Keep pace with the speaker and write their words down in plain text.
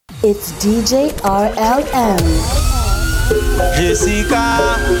It's DJ RLM.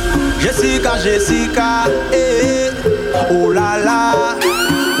 Jessica, Jessica, Jessica, eh, oh la la,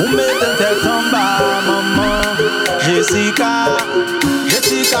 où mettez tête en bas, maman. Jessica,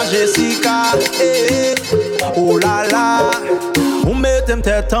 Jessica, Jessica, eh, oh la la, où mettez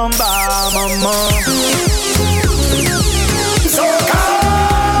tête en bas, maman. Soca.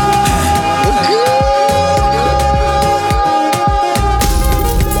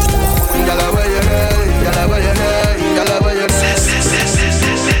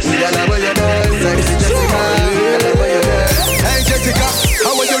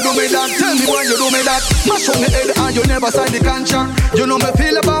 Tell me why you do me that. Mash on the head and you never sign the contract. You know me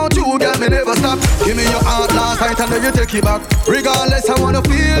feel about you, girl, me never stop. Give me your heart last night and then you take it back. Regardless, I wanna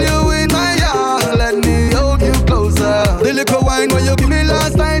feel you in my heart. Let me hold you closer. The little wine when you give me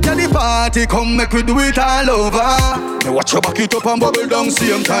last night at the party, come make we do it all over. Me watch you back it up and bubble down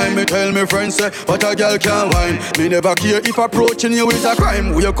same time. Me tell me friends say, what a girl can wine. Me never care if approaching you is a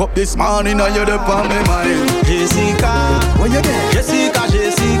crime. Wake up this morning and you're up on my mind. Jessica, when you there? Jessica,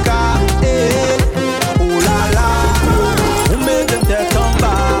 Jessica, eh, oh la la, où mettez tête en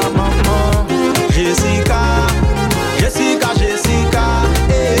bas, maman. Jessica, Jessica, Jessica,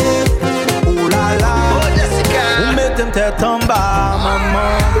 eh, oh la la, où mettez tête en bas,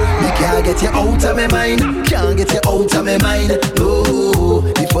 maman. Can't get you out of my mind, can't get you out of my mind. No,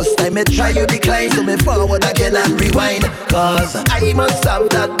 the first time I try you decline, so me forward again and rewind. Cause I must have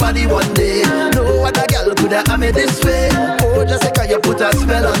that body one day. No other girl could have me this way. Oh, just like you put a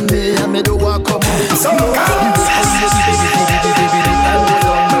spell on me, and me do walk come out. So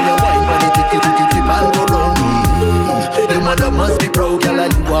the mother must be proud, girl,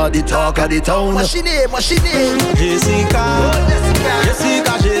 and you are the talk of the town. What's she name? What's she name? Jessica, oh,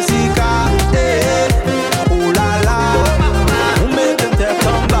 Jessica, Jessica, eh, oh la la, où mettez tête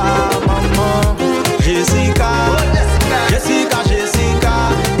en bas, maman. Jessica, Jessica, Jessica,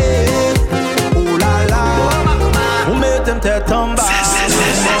 eh, oh la la, où mettez tête en bas,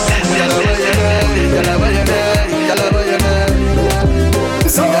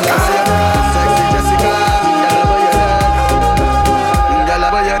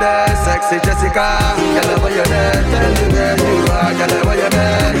 Sexy Jessica, girl, over your head, tell me where you are, girl, over your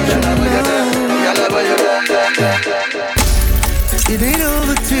head, girl, over your head, girl, over your head. It ain't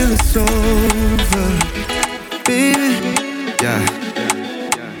over till it's over, baby. Yeah,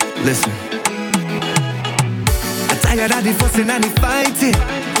 listen. I'm tired of the fussing and the fighting.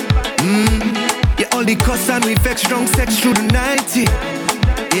 Yeah, all the cuss and we vex, strong sex through the night.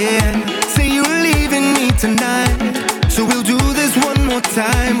 Yeah, say you're leaving me tonight. So we'll do this one more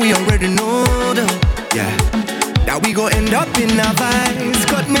time. We already know the, yeah. Now we gon' end up in our vibes.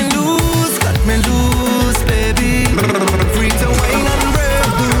 Cut me loose, baby. Free to wine and break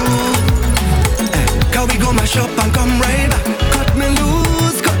the rule. Cause we gon' mash up and come right back. Cut me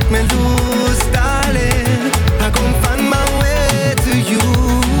loose, darling. I gon' find my way to you.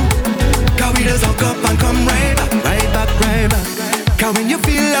 Cause we just hook up and come right back. Cause when you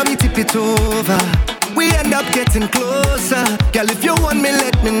feel like me tip it over, we end up getting closer. Girl, if you want me,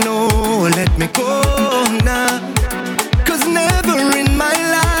 let me know. Let me go now. Cause never in my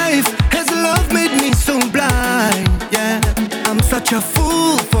life has love made me so blind. Yeah, I'm such a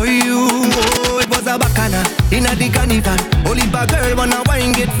fool for you. Oh, it was a bacana in a the carnival. Only bad girl wanna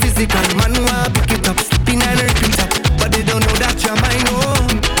wine, get physical. Man wanna pick it up, spin and repeat up. But they don't know that you're mine, oh.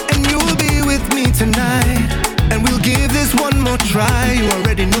 And you'll be with me tonight. And we'll give this one more try. You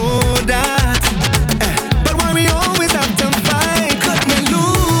already know that. We always have to fight. Cut me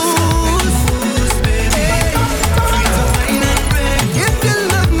loose, baby. Free to wine and break. If you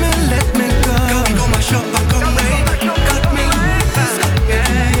love me, let me go. Cause we gon' mash up and come right back. Cut me loose,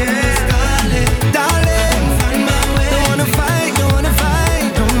 yeah, darling. Find my way. Don't wanna fight no more.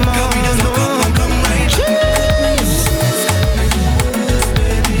 Cause we just hook up and come right back.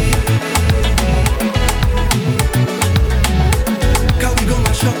 Baby. Cause we gon'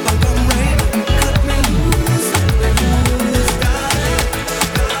 mash up and come right back.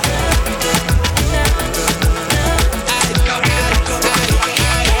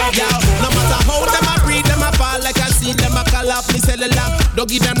 Off me cellular, don't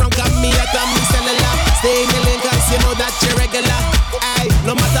give them wrong, come me at me cellular. Stay in the lane, cause you know that you're regular. Aye,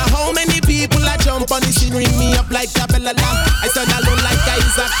 no matter how many people I jump on the scene, ring me up like a bella. I stand alone like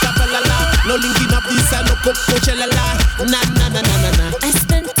Isaac Capella. No linking up this and no Coachella. Nah. I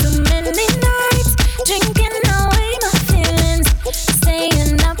spent too many nights drinking away my feelings,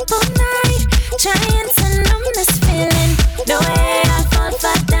 staying up all night, trying to numb this feeling. No way I fall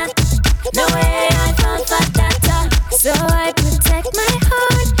for that. No way I fall for that. So I protect my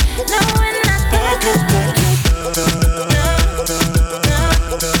heart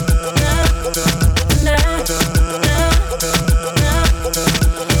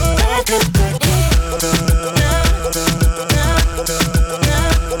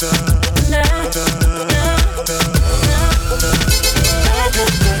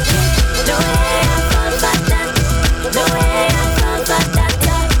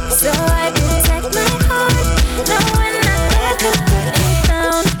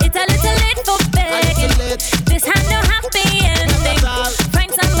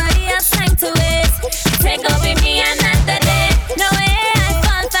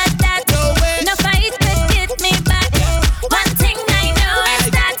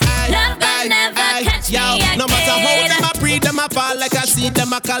see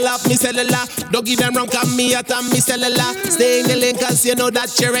them a call up me cellular. Don't give them wrong, come me at me cellular. Stay in the lane cause you know that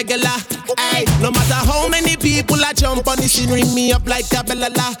you're regular. Ay, no matter how many people I jump on the scene, ring me up like a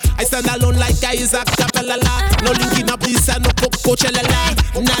bellala. I stand alone like I is a capella. No linking up this and no Coachella.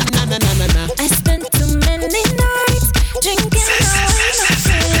 Na na na na na na. I spent too many nights drinking away my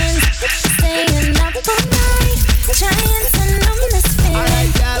feelings, staying up all night, trying to numb this feeling.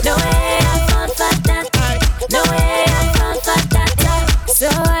 No way I fall for that. No way I fall for that. So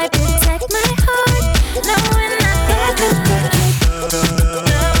I protect my heart, knowing I never.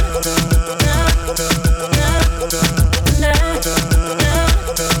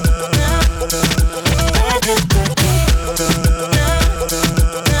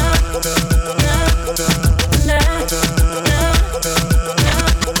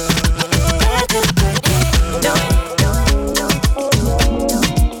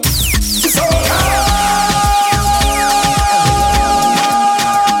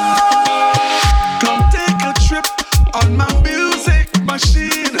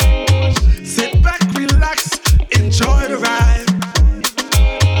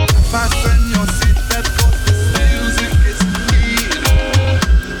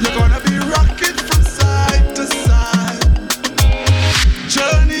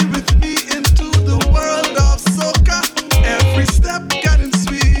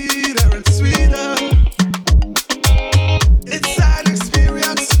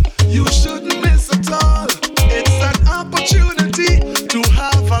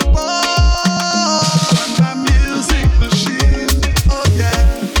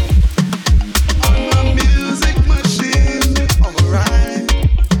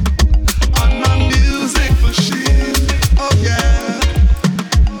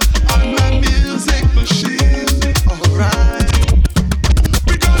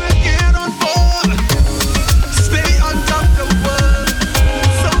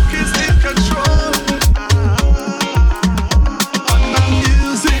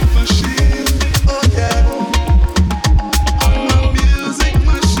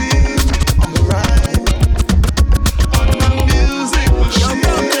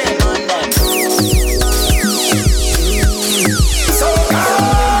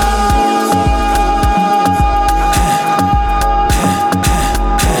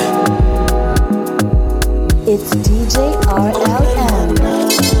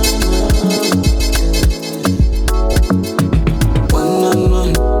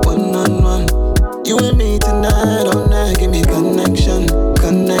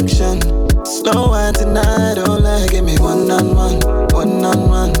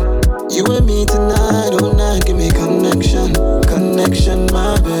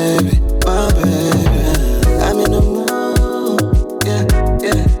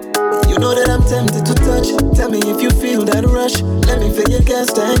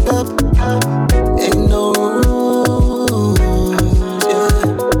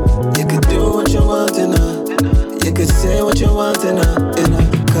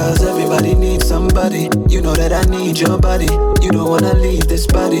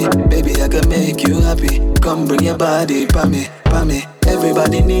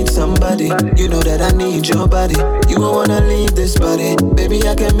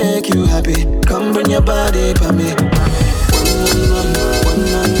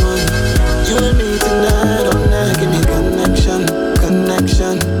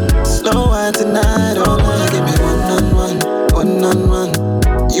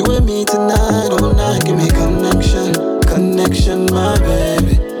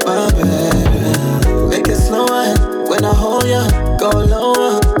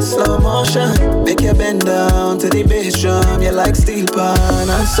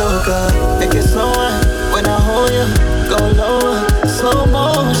 Soca, make it slower when I hold you. Go lower, slow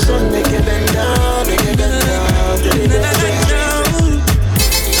motion, make it bend down, make it bend down, till it bend down.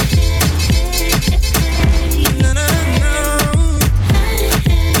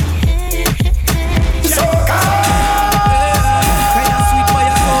 Soca. Kinda sweet but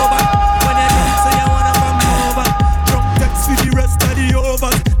you're sober. When you dance, so you wanna come over. Drunk text with the rest of the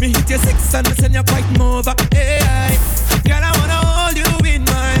overs. Me hit you 6 and send you quite over. Hey, girl, I wanna hold you in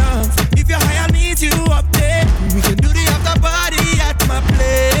my arms. If you're high, I'll meet you up there. We can do the after party at my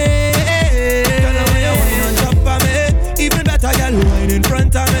place. Girl, I want you wine on top of me. Even better, girl, wine in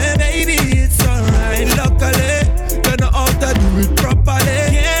front of me. Baby, it's alright, luckily. You know how to do it properly.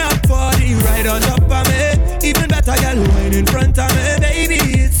 Yeah, up for the ride on top of me. Even better, girl, wine in front of me. Baby,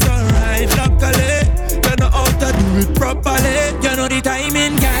 it's alright, luckily. You know how to do it properly. You know the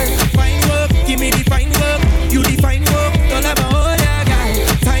timing, girl. Fine work, give me the fine work. You define work, don't have a whole guy.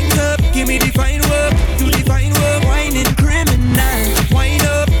 Time's up, give me the fine work. You define work, whining criminal.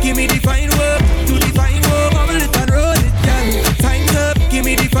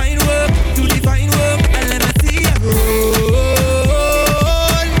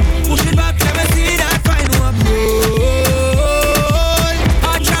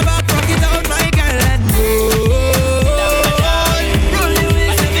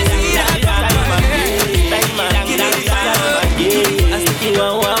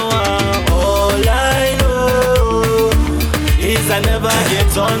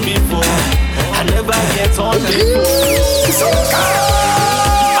 on before. I never get on before. Soca.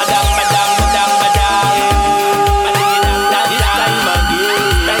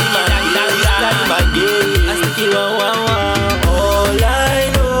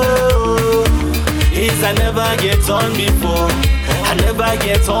 I never get on before. I never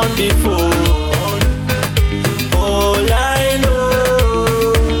get on before. All I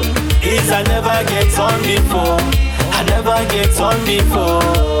know is I never get on before. I never get on before.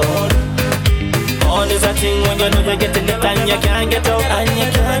 On is a thing when you know you're getting it and you can't get out, and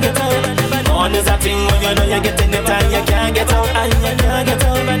you can't get out. On is a thing when you know you're getting it and you can't get out, and you can't get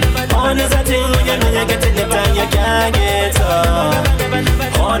out. On is a thing when you know you're getting it and you can't get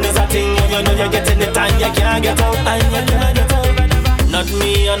out. On is a thing when you know you're getting it and you can't get out, and you can't get out. Not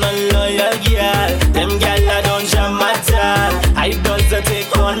me and a loyal girl. Them girl I don't jam at all. I doesn't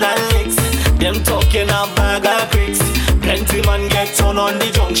take on a licks. Them talking a bag of bricks. Plenty man get turn on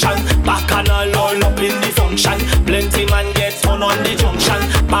the junction. Back and all up in the function. Plenty man get turn on the junction.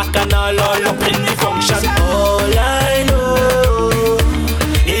 Back and all up in the function. All I know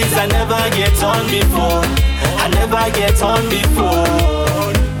is I never get on before. I never get on before.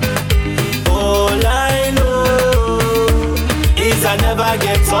 All I know is I never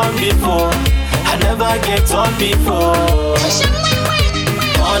get on before. I never get on before.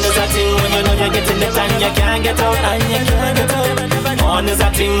 On is a thing when you know you're getting it and you can't get out, and you can't get out. On is a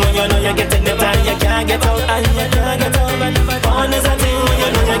thing when you know you're getting it and you can't get out, and you can't get out. On is a thing when you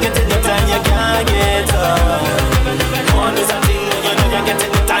know you're getting it and you can't get out. On is a thing when you know you're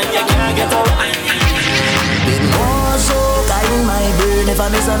getting it and you can't get out. Bit more soca in my brain. If I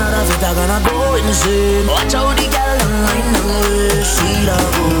miss another fit, I'm gonna go insane. Watch out the girl and mind them way. See the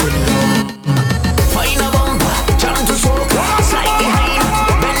good. Find a bumper, jump to soca, slide behind,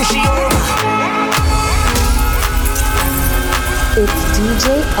 bend she over. It's DJ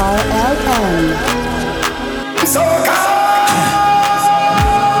RLM. Soca.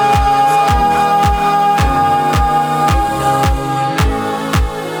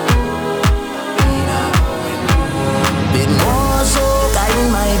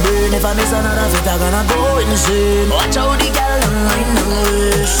 If I miss another fit, I'm gonna go insane. Watch out the girl and mind them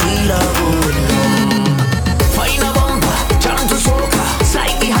way. See the good. Find a bumper, jump to soca,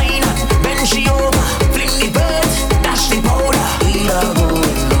 slide behind, bend she over, fling the bird, dash the powder. See the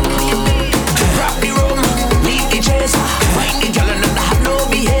good. Grab the rum, leave the chaser, find the girl and not have no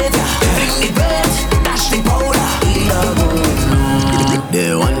behavior. Fling the bird, dash the powder. See the good.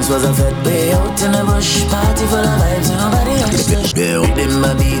 There once was a fat way out in the bush, party full of vibes and nobody else touch. There with them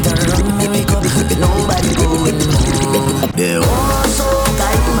a beat and rum me wake up, nobody going home. There was soca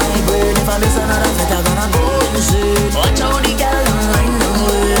in my brain. If I miss another fit, I'm gonna go insane. Watch out the girl and mind them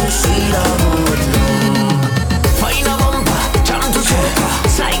way. See the good. Find a bumper, jump to soca,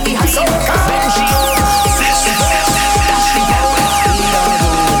 slide behind, bend she over. Dash the powder. See the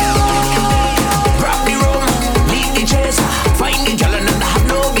good. Grab the rum, leave the chaser, find the girl and not have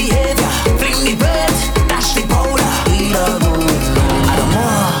no behavior. Fling the bird, dash the powder. See the good.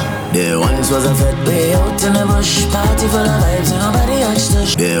 There once was a fat way out in the bush, party full of vibes and nobody touched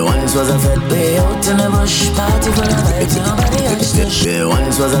us. There once was a fat way out in the bush, party full of vibes and nobody touched us. There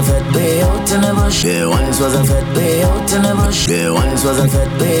once was a fat way out in the bush. There once was a fat way out in the bush. There once was a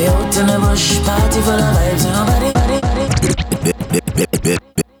fat way out in the bush, party full of vibes and nobody.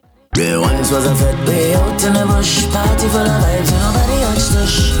 There once was a fat way out in the bush, party full of vibes and nobody touched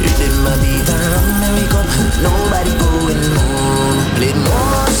us. Rhythm a beat and rum me wake up, nobody going home. Played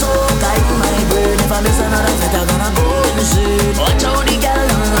more soca in my brain. If I miss another fit, I'm gonna go insane. Watch out the girl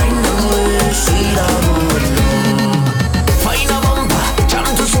and mind them way. See the good. Find a bumper, jump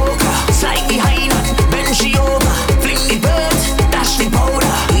to soca, slide behind, bend she over, fling the bird, dash the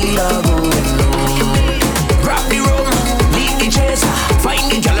powder. See the good. Grab the rum, leave the chaser, find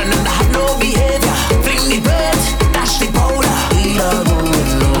the girl and not have no behavior. Fling the bird, dash the powder. See the good.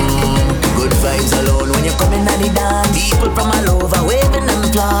 Good vibes alone when you're coming at the dance. People from all over waving them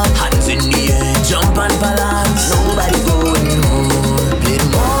flag. Hands in the air, jump and balance. Nobody going home. Play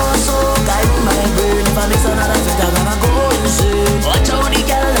more soca in my brain. If I miss another fit, I'm gonna go insane. Watch out the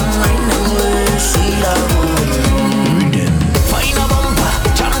girl and mind them way. See the good. Find a bumper,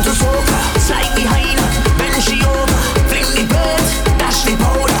 jump to soca, slide behind, bend she over, fling the bird, dash the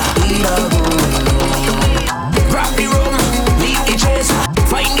powder. See the good. Grab the rum, leave the chaser,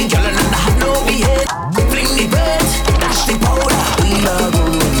 find the girl and not have no behavior. Fling the bird, dash the powder. See the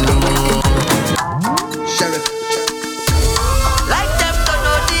good. Sheriff. Like them don't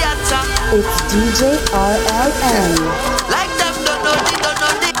know the answer. It's DJ RLM. Like them don't know the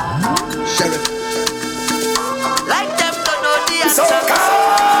Sheriff. Like them don't know the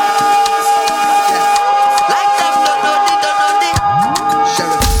answer.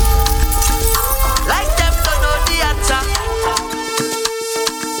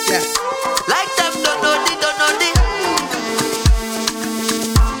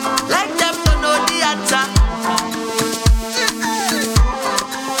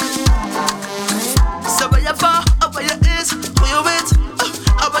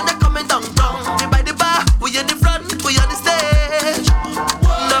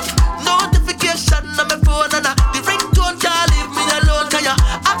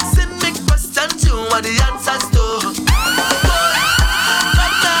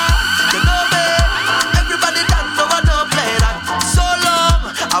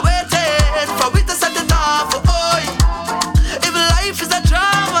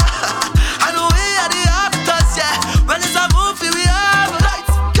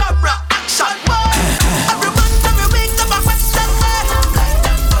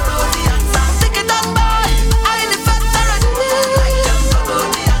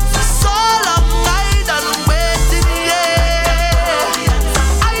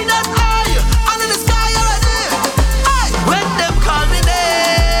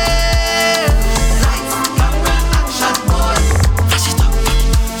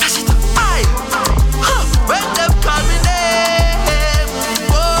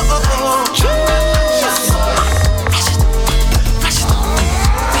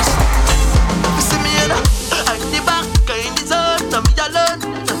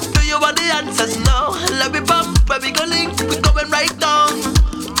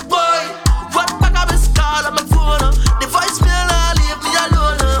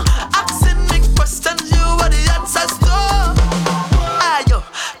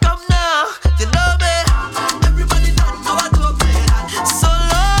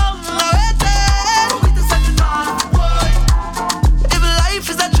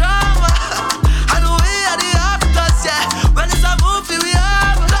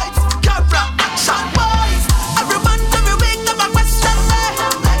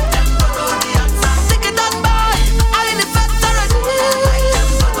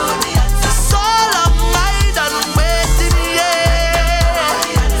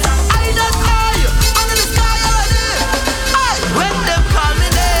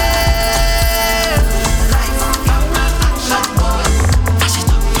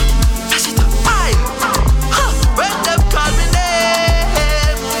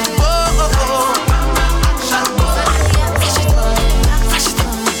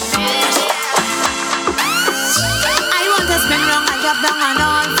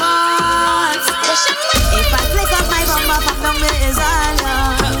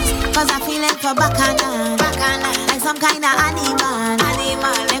 your bacchanal, like some kind of animal.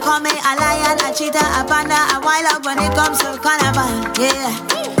 They call me a lion, a cheetah, a panda, a wild out when it comes to carnival. Yeah,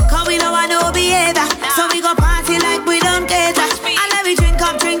 cause we don't want no behavior, so we go party like we don't cater. And let me drink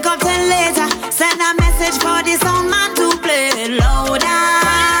up till later. Send a message for the sound man to play it louder,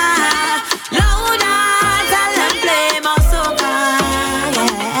 louder. Tell them play more soca.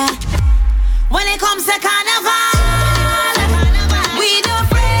 Yeah, when it comes to carnival.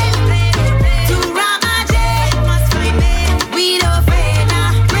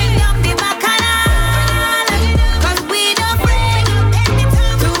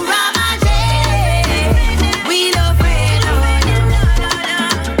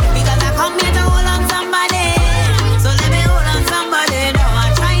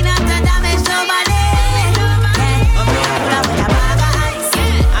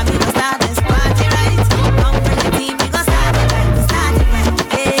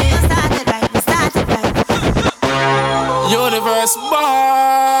 Universe boss.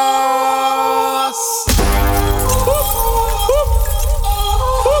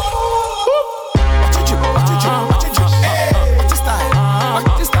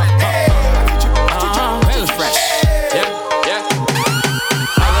 Well fresh. Yeah.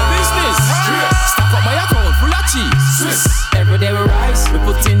 I'm a business. Stack up my account full of cheese. Every day we rise, we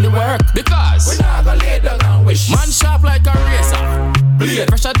put in the work because we not gonna lay down and wish. Man sharp like a razor. Blade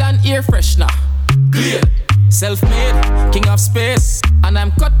fresher than air freshener. Blade. Self-made, king of space, and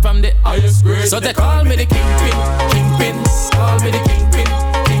I'm cut from the highest grade. So they call me the kingpin. Call me the kingpin.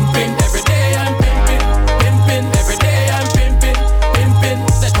 Every day I'm pimpin'. Every day I'm pimpin'.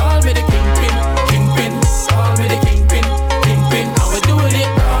 They call me the kingpin. Call me the kingpin. And we're doing it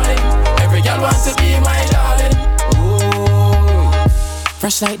darling. Every girl wants to be my darling. Ooh.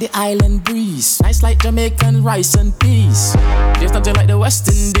 Fresh like the island breeze, nice like Jamaican rice and peas. There's nothing like the West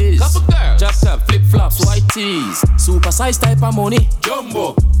Indies. Couple girls, just up, flip-flops, white tees. Super size type of money.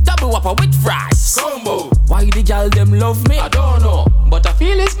 Jumbo, double whopper with fries. Combo. Why the girl them love me? I don't know, but I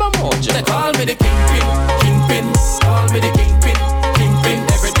feel it's my mojo. They call me the kingpin. Call me the kingpin.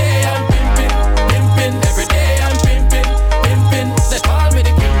 Every day I'm pimpin'. Every day I'm pimpin'. They call me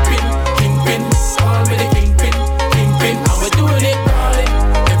the kingpin. Call me the kingpin. And we're doing it darling.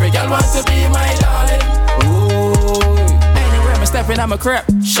 Every girl wants to be my darling. Stepping on my crap,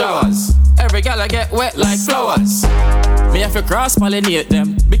 showers. Every gal I get wet like flowers. Me have to cross-pollinate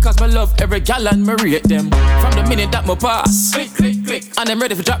them because me love every gal and me rate them. From the minute that me pass, click, and I'm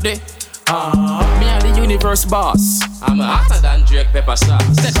ready for drop day. Me and the universe boss. I'm hotter than Drake pepper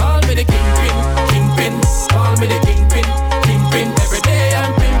sauce. They call me the kingpin. Call me the kingpin. Every day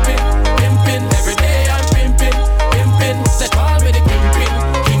I'm pimpin'. Every day I'm pimpin'. They call me the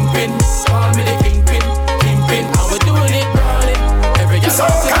kingpin. Call me the kingpin. And we're doing it darling. Every girl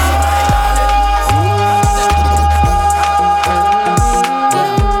wants to be my darling.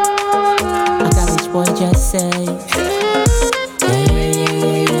 I got this boy just say.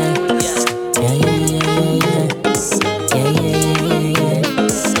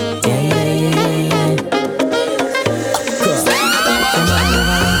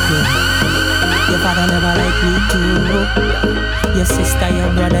 Your father never liked me too. Your sister,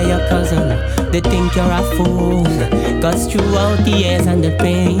 your brother, your cousin, they think you're a fool. Cause throughout the years and the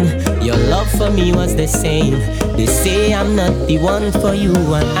pain, your love for me was the same. They say I'm not the one for you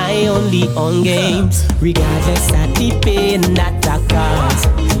and I only own games. Regardless of the pain that I cause,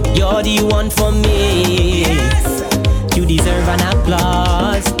 you're the one for me. You deserve an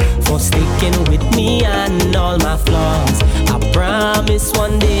applause for sticking with me and all my flaws. I promise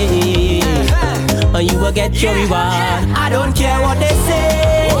one day you will get your reward. I don't care what they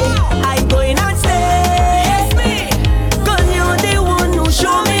say, I'm going and stay. Cause you're the one who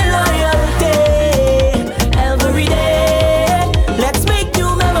show me loyalty. Every day, let's make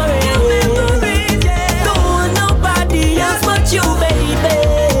new memories. Don't want nobody else but you, baby.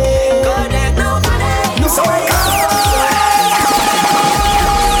 Cause there's nobody. So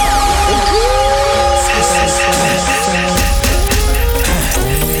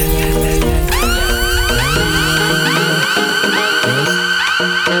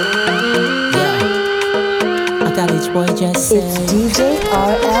boy just said it's DJ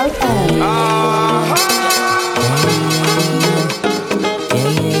RLM.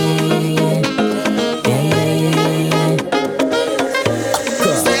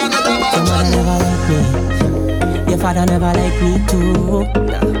 Your father never liked me too.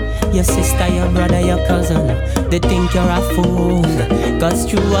 Your sister, your brother, your cousin, they think you're a fool. Cause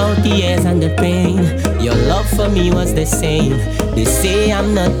throughout the years and the pain, your love for me was the same. They say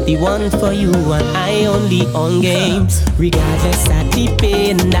I'm not the one for you and I only own games. Regardless of the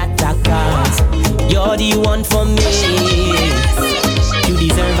pain that I cause, you're the one for me. You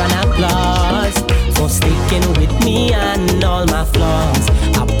deserve an applause for sticking with me and all my flaws.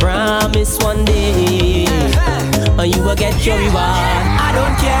 I promise one day you will get your reward. I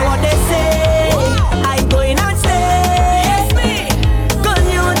don't care what they say, I'm going and stay. Cause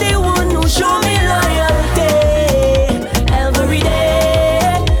you're the one who show me loyalty. Every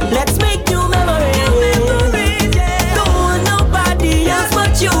day, let's make new memories. Don't want nobody else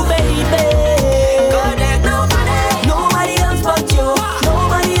but you, baby. Cause there's nobody else but you.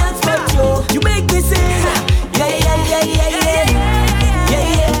 Nobody else but you. You make me sing. Yeah, yeah, yeah, yeah, yeah. Yeah,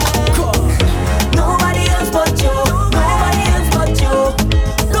 yeah. Nobody else but you. Nobody else but you.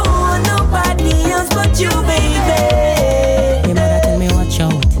 Don't want nobody else but you, baby. Your mother tell me watch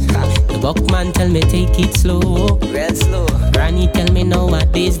out. The Buckman tell me take it slow. Real slow. Granny tell me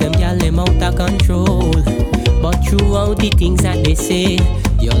nowadays them gyal them out of control. But throughout the things that they say,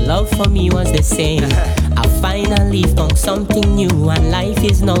 your love for me was the same. I finally found something new and life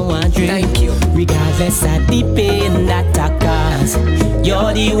is now a dream. Thank you. Regardless of the pain that I cause,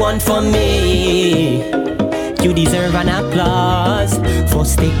 you're the one for me. You deserve an applause for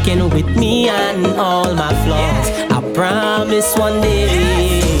sticking with me and all my flaws. I promise one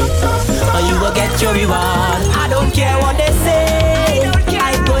day you will get your reward. I don't care what they say,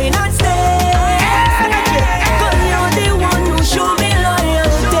 I'm going and stay. Cause you're the one who show me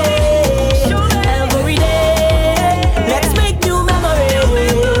loyalty. Every day, let's make new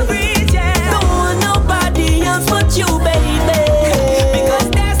memories. Don't want nobody else but you, baby. Because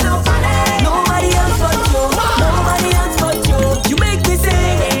there's nobody else but you. Nobody else but you. You make me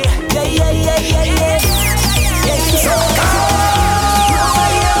sing. Yeah, yeah, yeah, yeah, yeah.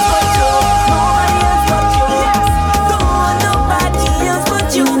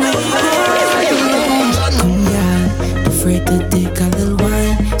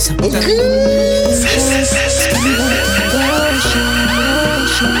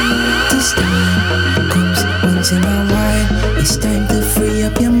 This time comes once in a while. It's time to free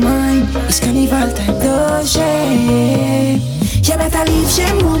up your mind. It's carnival time, no shame. You better leave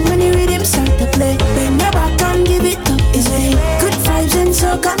shame home when the rhythm start to play. Bend your back and give it up, it's a good vibes and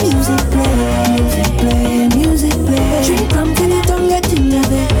soca music play. Music play, music play. Drink rum till you don't get in your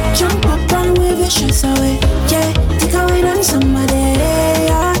bed. Jump up and wave your stress away. Yeah, take a wine on somebody.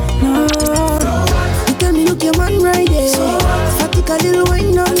 Yeah, no. You tell me look your man right there. So take a little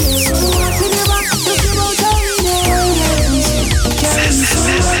wine on there. So bend your back, look about how we there.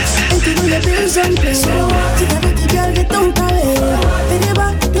 And to do your bills and play. So take a little girl get out of way. Bend your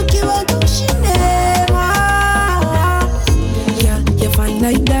back, look you out how she there. Yeah, you fine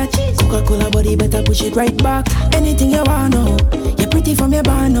like that. Coca-Cola body better push it right back. Anything you want, no. You're pretty from your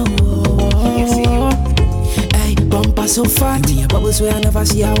bar, no. Hey, bumper so fat. Me a bubbles where I never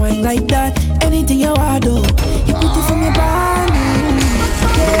see a wine like that. Anything you want, though. You're pretty from your bar, no.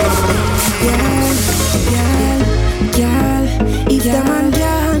 Girl, if the man can't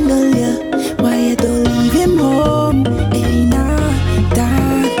handle you, why you don't leave him home? Hey, nah,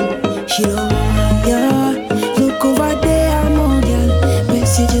 dad, she don't want you. Look over there, no girl,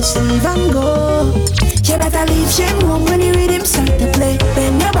 best you just leave and go. You better leave shame home when the rhythm start to play.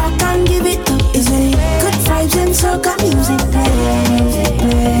 Bend your back and give it up, it's a good vibes and soca music play. Music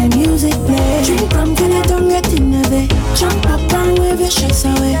play, music play. Drink rum till you don't get in the bed. Jump up and wave your stress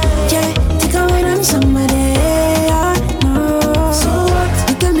away. Yeah, take a wine on somebody. Yeah, no. So what?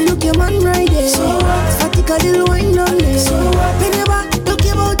 You tell me look your man right there. So what? I take a little wine on there. So what? Bend your back, look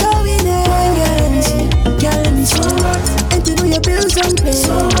about how we there. Girl, let me so what? And to do your bills and pay.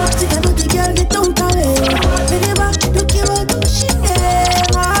 So what? Take a little girl get out of way. Bend your back, look about how she there.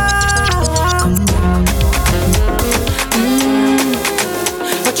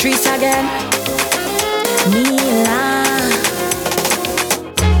 Patrice again. Mila.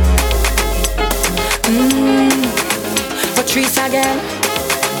 Patrice again.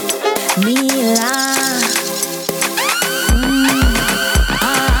 Mila.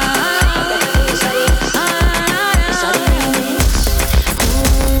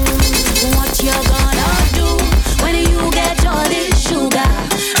 What you gonna do when you get all this sugar?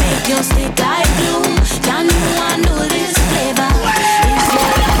 Make you stick like glue. Can you handle this flavor?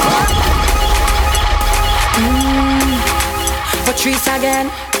 Patrice again.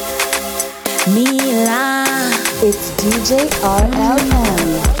 Mila. It's DJ RLM.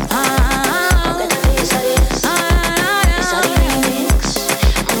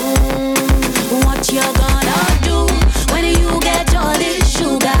 What you gonna do when you get all this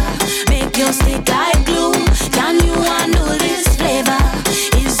sugar? Make you stick like glue. Can you handle this flavor?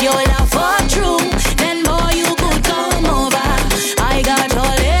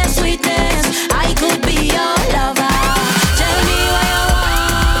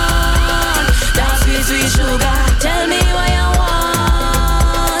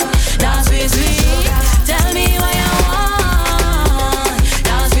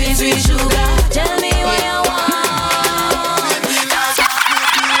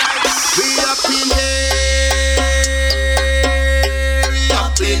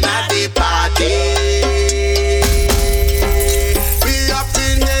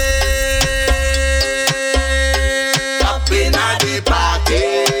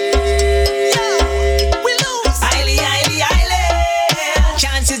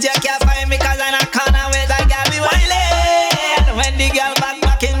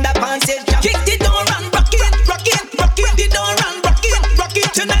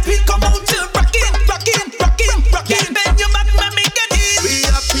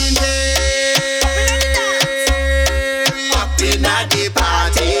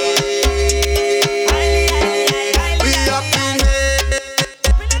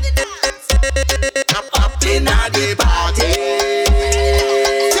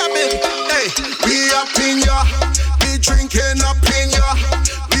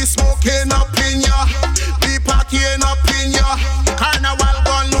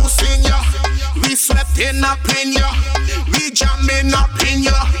 They not in ya. We jamming up in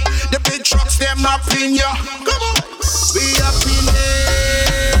ya. The big trucks them up in ya. Come on. We up in here.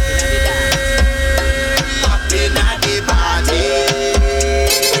 Up in at the party.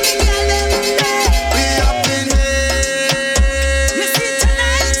 We up in here. You see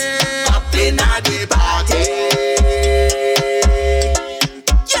tonight. Up in at the party.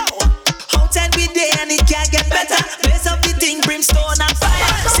 Yo, out and we day and it can't get better. Blaze up the thing, brimstone and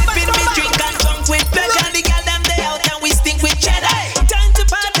fire. Sipping me drink and drunk with pleasure. The girl them they out and we stink with cheddar. Time to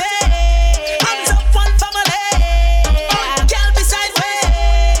party. Hands up one family. Girl beside me.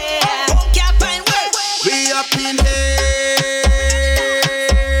 Who can't find way. We up in here.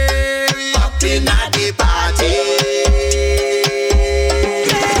 Up in at the party.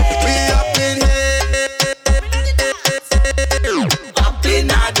 We up in here. Up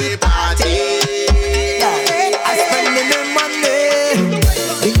in at the party. I spending the money.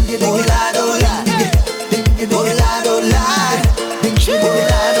 Oh la, oh la. Oh la, oh la. Oh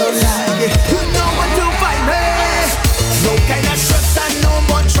la, oh la. You know what to find me. No kind of stress and no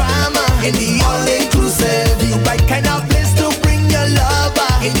more drama. In the all-inclusive, you right kind of place to bring your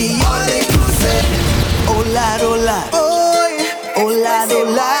lover. In the all-inclusive. Oh la, oh la. Oh la, oh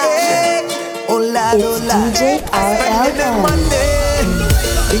la. Oh la, oh la. It's DJ Spending the RLM. money.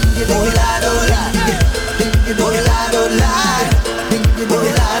 Oh la, oh la. Oh la, oh la. Oh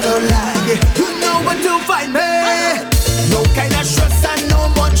la, oh la. You know what to find me. No kind of stress and no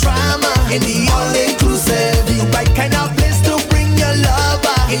more drama. In the all-inclusive, you right kind of place to bring your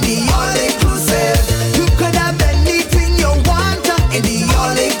lover. In the all-inclusive, you could have anything you want. In the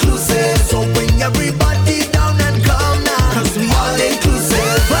all-inclusive, so bring everybody down and come now. 'Cause we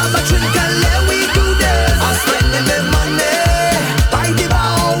all-inclusive. Grab a drink and let we do this. I'm spending the money. Buy the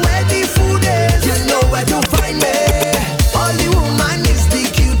bar where the food is. You know where to find me. All the woman is the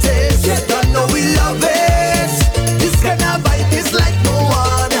cutest. You don't know we love it. This kind of vibe is like no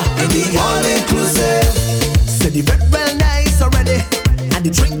one. In the all-inclusive. So the bed well nice already. And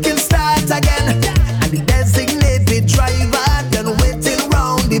the drinking starts again. And the designated driver done waiting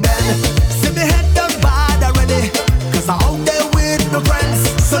round the bend. See me head done bad already. 'Cause I'm out there with my friends.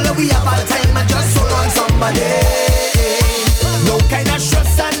 So let we have our time and just hold on somebody. No kind of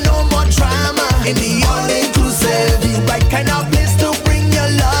stress and no more drama. In the all-inclusive, the right kind of place to bring your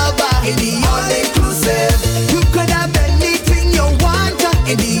lover. In the all-inclusive, you could have anything you want.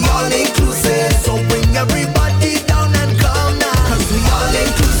 In the all-inclusive, so bring everybody down and come now. 'Cause we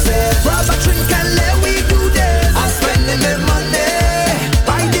all-inclusive. Grab a drink and let we do this. I'm spending the money.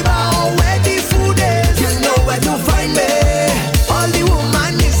 Buy the bar where the food is. You know where to find me. All the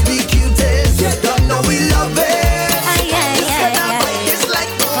woman is the cutest. You don't know we love it. This kind of vibe is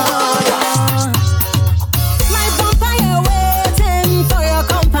like no other. My vampire waiting for your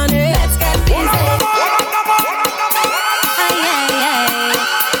company. Let's get busy.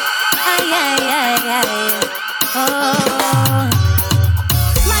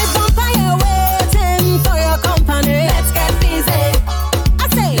 My vampire waiting for your company. Let's get busy. I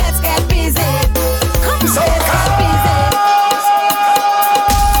say let's get busy. Come on, let's get busy.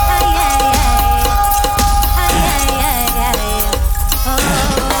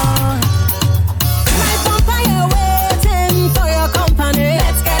 My vampire waiting for your company.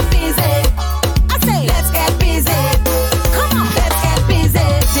 Let's get busy. I say let's get busy. Come on, let's get busy.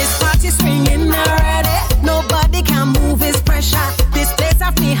 This party's swinging already. Nobody can move his pressure. This place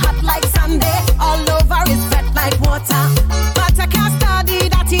have me hot like Sunday. All over is wet like water. But I can't study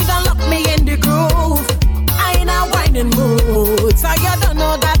that he done lock me in the groove. I in a whining mood. So you don't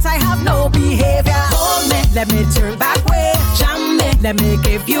know that I have no behavior. Hold me, let me turn back way. Jam me, let me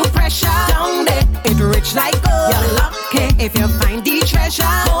give you pressure. Down there, it rich like gold. You're lucky if you find the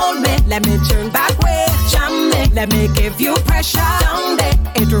treasure. Hold me, let me turn back way. Jam me, let me give you pressure. Down there,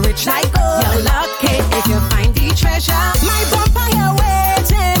 it rich like gold. You're lucky if you find the treasure. My vampire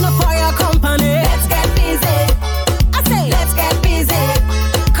waiting for your company. Let's get busy. I say let's get busy.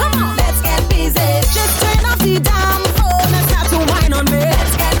 Come on, let's get busy. Just turn off the damn phone and start to whine on me.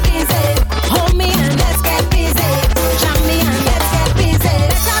 Let's get busy. Hold me and let's get busy. Jam me and let's get busy.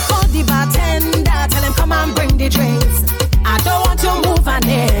 Let's call the bartender. Tell him come and bring the drinks. I don't want to move an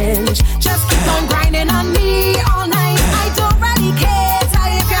inch. Just keep on grinding on me all night. I don't really care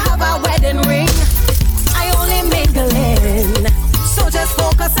if you have a wedding ring. I only mingle in. So just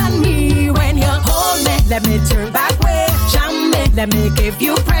focus on me when you hold me. Let me turn back way. Jam me. Let me give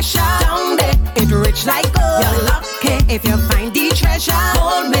you pressure. Down there, it rich like gold. You're lucky if you find the treasure.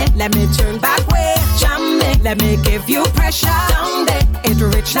 Hold me. Let me turn back way. Jam me. Let me give you pressure. Down there, it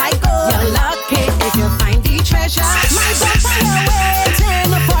rich like gold. You're lucky if you find the treasure. My vampire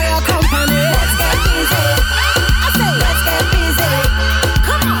waiting for your company. Let's get busy.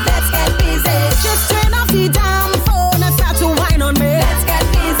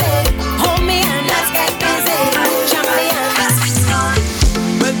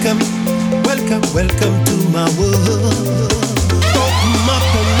 Africa, welcome to my world. Open up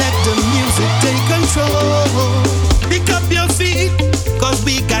and let the music take control. Pick up your feet, cause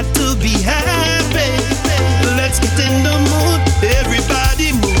we got to be happy. Let's get in the mood,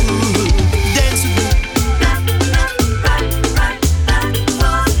 everybody move. Dance with me.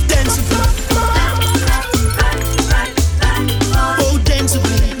 Dance with me. Oh, dance with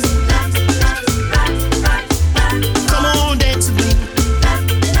me. Come on, dance with me.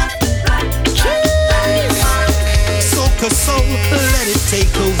 Soca soul, let it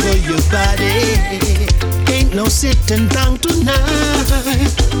take over your body. Ain't no sitting down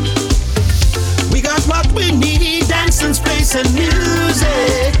tonight. We got what we need, dancing, space and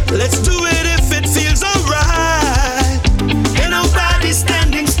music. Let's do it if it feels alright. Ain't nobody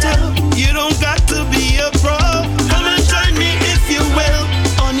standing still. You don't got to be a pro. Come and join me if you will.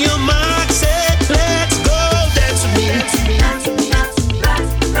 On your mark, say, let's go. Dance with me.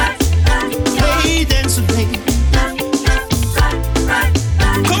 Hey, dance with me.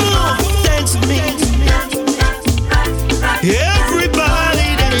 Come on, dance with me.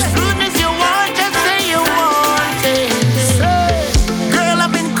 Everybody dance. As soon as you want, just say you want it. Girl,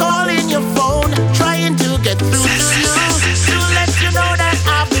 I've been calling your phone, trying to get through to you, to let you know that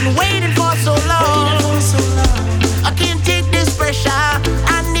I've been waiting for so long. I can't take this pressure,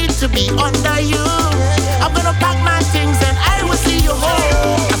 I need to be under you. I'm gonna pack my things and I will see you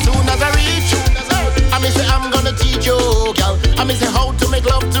home. As soon as I reach you, I may say I'm gonna teach you, girl. I may say how to make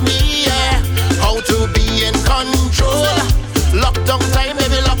love to me, yeah. How to be in control. Lockdown time,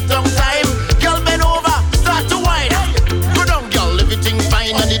 baby, lockdown time. Girl, bend over, start to whine. Go down, girl, everything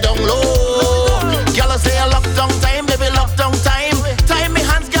fine on the down low. Girl, I say a lockdown time, baby, lockdown time. Tie me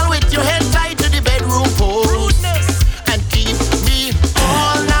hands, girl, with your head tied to the bedroom post. And keep me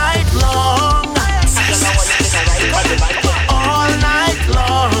all night long. All night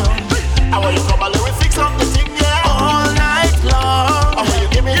long. I want you to come a little fix up the thing, yeah. All night long. I want you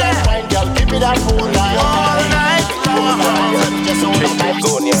give me that wine, girl, give me that moonlight. All night long. Just hold up my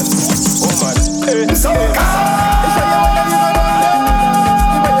phone, yeah. Oh man. Soca.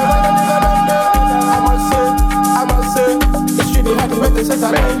 I must say, it's really hard to wait to set a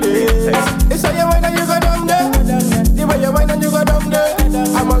lady. It's how you wine and you go down there. The way you wine and you go down there.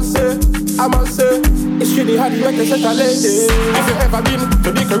 I must say, it's really hard to wait to set a lady. If you ever been to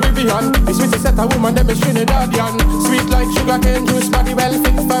the Caribbean, it's sweet to set a woman, them is Trinidadian. Sweet like sugar cane juice, body well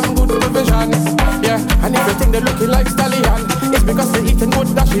fit from good provision. Yeah, and if you think they're looking like stallion, it's because they're eating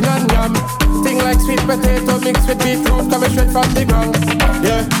good dashing and yam. Thing like sweet potato mixed with beetroot, coming straight from the ground.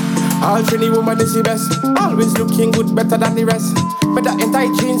 Yeah. All Trini woman is the best. Always looking good, better than the rest. Whether in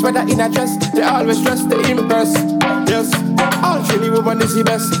tight jeans, whether in a dress, they always dress to impress. Yes, all Trini woman is the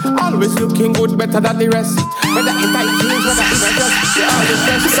best. Always looking good, better than the rest. Whether in tight jeans, whether in a dress, they always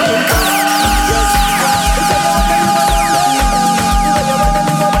dress to impress. Yes.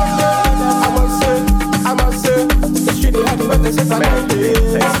 I must say, it's really hard to wait to set a lady.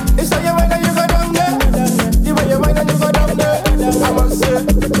 It's how you wine and you go down there. The way you wine and you go down there.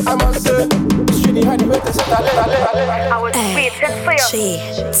 I must say, it's really hard to wait to set a lady. I was waiting for you.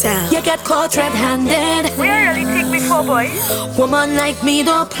 You get caught red-handed. We really take me for boys. Woman like me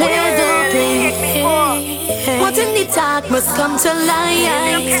don't play, What in the dark must come to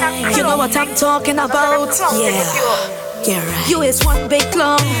light. You know what I'm talking about? Yeah, right. You is one big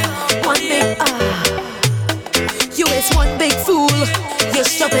clown, one big You is one big fool. You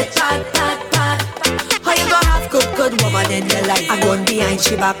stupid bad. How you gonna have good woman in your life and run behind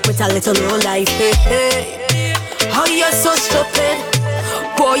she back with a little low life? Hey. How you so stupid?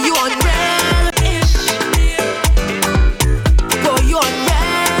 Boy, you unreal-ish. Boy, you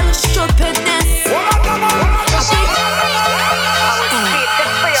unreal stupidness.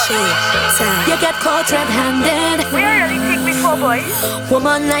 You get caught red-handed. We really take me for boys.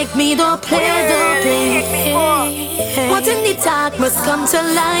 Woman like me don't play. What in the dark must come to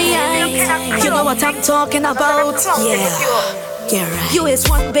light. You know what I'm talking about? Yeah, right. You is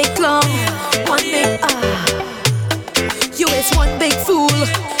one big clown, one big You is one big fool.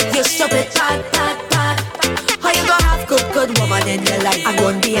 You stupid bad. How you gonna have good woman in your life and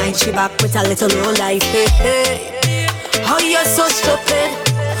run behind she back with a little low life? Hey. How you so stupid?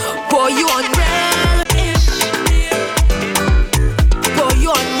 Boy, you unreal-ish. Boy,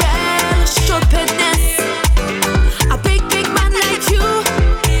 you unreal stupidness. A big man like you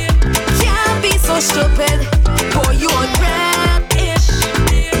can't be so stupid. Boy, you unreal-ish.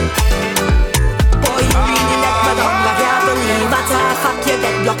 Boy, you really let me down. I can't believe. Matter of fact, you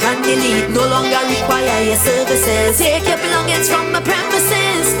get blocked and delete. No longer require your services. Take your belongings from my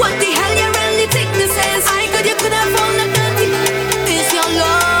premises. What the hell you really think this is? You could have all the dirty. It's your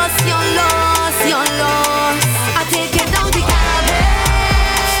loss.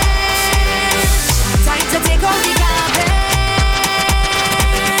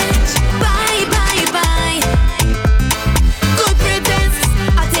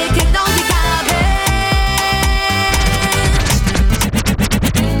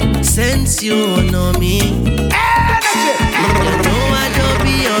 Since you know me, you know I don't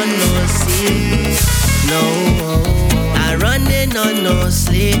be on no sleep. No, I running on no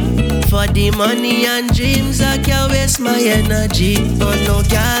sleep. For the money and dreams, I can't waste my energy on no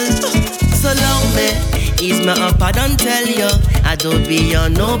gal. So long me, ease me up, I don't tell you. I don't be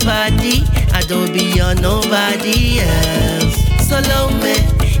on nobody, I don't be on nobody else. So long me,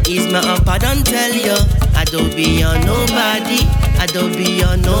 ease me up, I don't tell you. I don't be on nobody, I don't be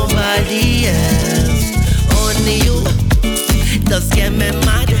on nobody else. Only you just get me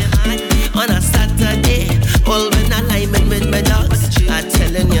mad on a Saturday. All when alignment with my dogs. I'm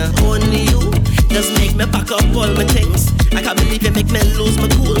telling you, only you just make me pack up all my things. I can't believe you make me lose my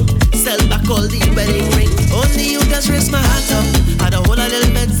cool. Sell back all the wedding rings. Only you just raise my heart up. Had a whole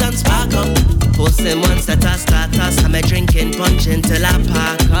little beds and spark up. Posting one set of starters. I'm drinking punch until I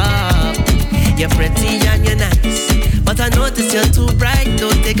pack up. You're pretty and you're nice, but I notice you're too bright.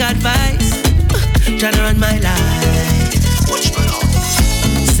 Don't take advice. Tryna run my life.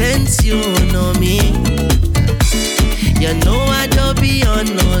 Since you know me, you know I don't be on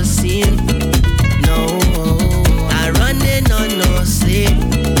no scene. No, I running on no sleep.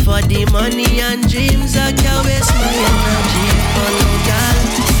 For the money and dreams, I can't waste my energy on no gal.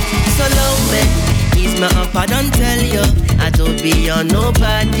 So love me, ease me up, I don't tell you. I don't be on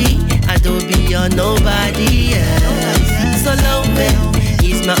nobody, I don't be on nobody else. So love me,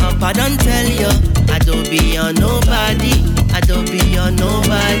 ease me up, I don't tell you. I don't be on nobody, I don't be on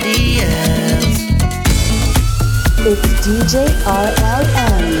nobody else. It's DJ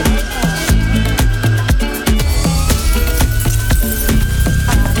RLM.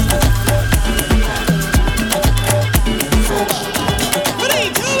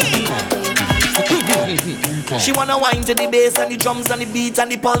 She wanna whine to the bass and the drums and the beat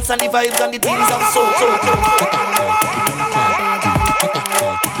and the pulse and the vibes and the things of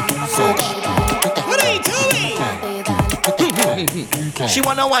What are you doing? She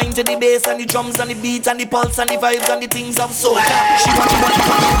wanna whine to the bass and the drums and the beat and the pulse and the vibes and the things of soca. She wanna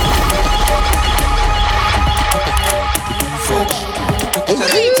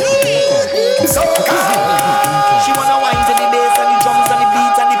What are you doing? She wanna whine to the bass and the drums and the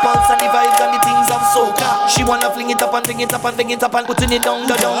beat and the pulse and the vibes and the things of soca. She wanna fling it up and fling it up and fling it up and putting it down,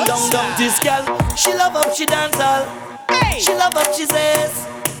 down, down, down. This girl, she love up, she dance all. She love up, she says.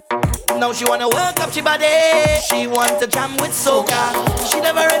 Now she wanna work up she body. She want to jam with soca. She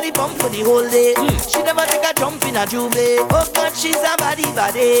never really bump for the whole day. She never take a jump in a juve. Oh God, she's a body.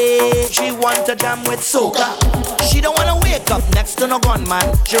 She want to jam with soca. She don't wanna wake up next to no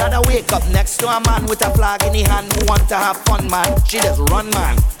gunman. She rather wake up next to a man with a flag in his hand who want to have fun, man. She just run,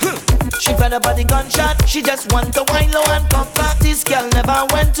 man. She fed up by the gunshot. She just want to whine low and come back. This girl never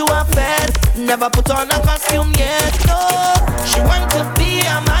went to a fair, never put on a costume yet. No, she want to be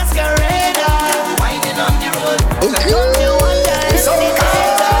a masquerader, whining on the road. Don't you underestimate her?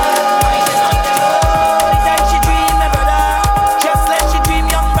 Whining on the road. That she dream, my brother. Just let she dream,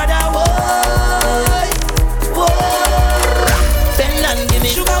 young brother. Whoa, whoa. Bend and give me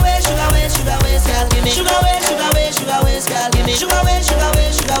sugar waste, girl. Give me sugar waste, girl. Give me sugar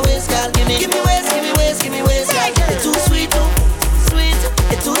waste, girl. Give me waste, girl. It's too sweet, too sweet.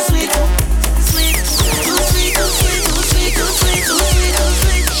 It's too sweet, sweet. Too sweet, too sweet, too sweet, too sweet, too sweet, too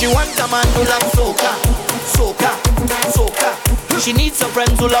sweet. She wants a man who loves soca, soca, soca. She needs a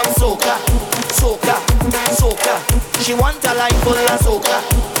friend who loves soca, soca, soca. She wants a life full of soca,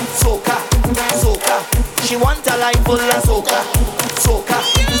 soca, soca. She wants a life full of soca, soca,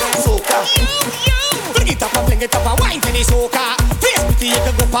 soca. Bring it up and fling it up and wine to the soca. You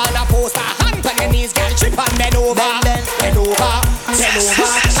can go on a poster, hand on your knees, girl, trip and bend over, bend over, bend over.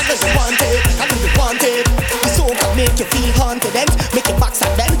 I know you want it, I know you want it. The soca make you feel haunted and make your back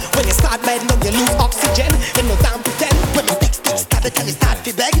start bend. When you start bending up, you lose oxygen. Ain't no time to pretend. When you stick, stab it and you start to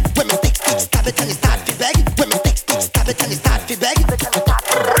beg. When you stick, stab it and you start to beg. When you stick, stab it and you start to beg.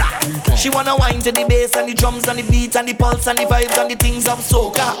 She wanna whine to the bass and the drums and the beat and the pulse and the vibes and the things of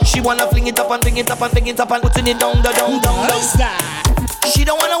soca. She wanna fling it up and fling it up and fling it up and putting it down, down, down, down. She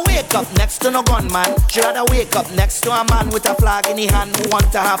don't wanna wake up next to no gunman. She rather wake up next to a man with a flag in his hand who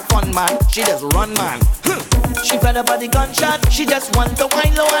want to have fun, man. She just run, man. She fed up by the gunshot. She just want to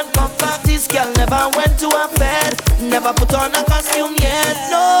whine low and come back. This girl never went to a fair, never put on a costume yet.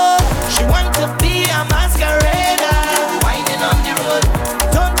 No, she want to be a masquerader, whining on the road.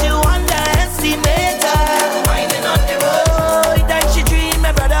 Don't you underestimate her, whining on the road. That she dream,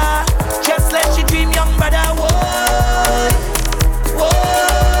 my brother. Just let she dream, young brother. Whoa.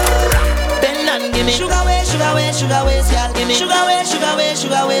 Give me sugar waste, girl. Give me sugar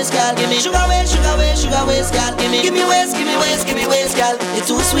waste, girl. Give me sugar waste, girl. Give me waste, girl. It's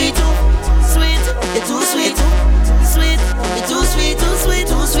too sweet, too You're too sweet, sweet. You're too sweet, too sweet,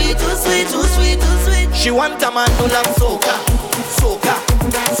 too sweet, too sweet, too sweet, too sweet. She want a man who love soca, soca,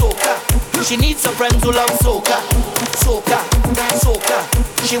 soca. She needs some friends who love soca, soca, soca.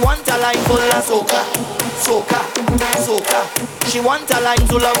 She want a life full of soca, soca, soca. She want a life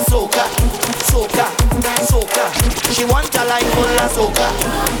to love soca, soca, soca. She want a life full of soca,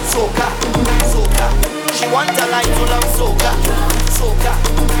 soca, soca. She want a life to love soca, soca,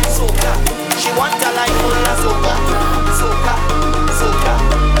 soca. She want a life full of soca, soca, soca.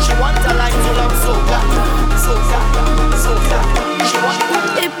 She want a life to love soca, soca, soca. She want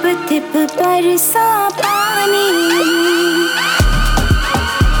टिप टिप बरसा पानी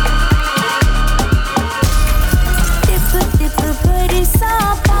tip टिप बरसा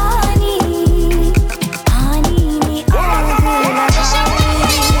पानी पानी में आग लगाए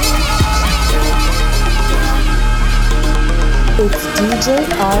It's DJ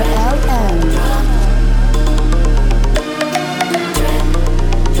RLM.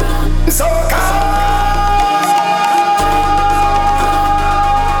 Soca!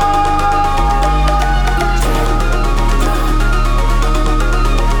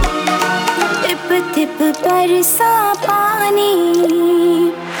 Tip बरसा पानी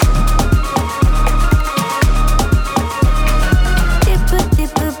टिप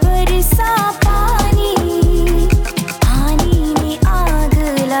टिप बरसा पानी पानी में आग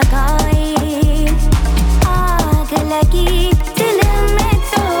लगाए आग लगी दिल में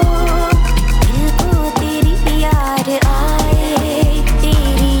तो दिल को तेरी याद आए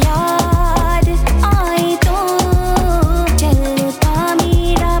तेरी याद आए तो चलता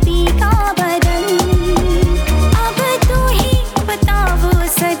मेरा बीता बदन अब तू ही बता वो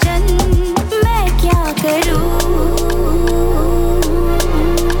सजन मैं क्या करूं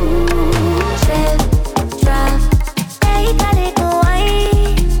Trip, drop, hey, call it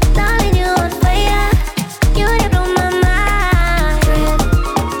away. Darling, you're on fire. You blow my mind. Trip,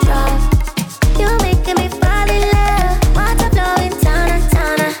 drop, you making me fall in love. Water flowing tana,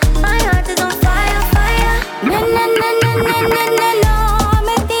 tana. My heart is on fire, fire. Na na na na na na na na.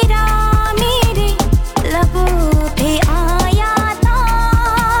 मैं तेरा मेरे लबों पे आया था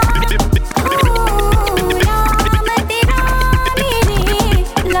मैं तेरा मेरे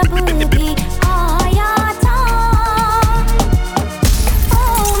लबों पे आया था ओ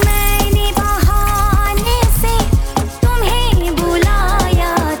मैंने बहाने से तुम्हें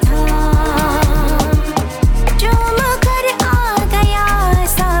बुलाया था झूम कर आ गया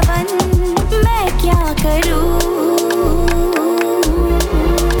सावन मैं क्या करूं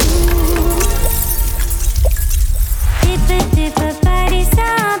टिप टिप बरसा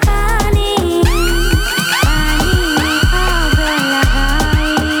पानी पानी में आग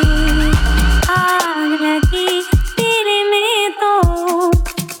लगाए आग लगी तेरे में तो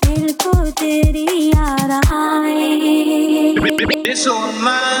दिल को तेरी याद आए This old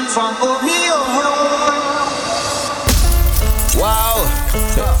man from Ohio. Wow,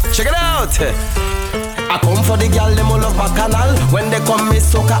 check it out. I come for the girl, them all of bacchanal. When they come, miss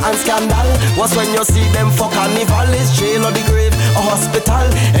soca and scandal. What's when you see them for carnival? It's jail or the grave or hospital.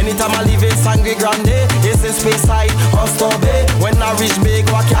 Anytime I leave it, Sangre Grande. It's in space side, Hostobe. When I reach big,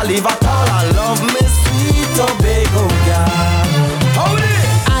 I can't leave at all. I love me sweet Tobago girl.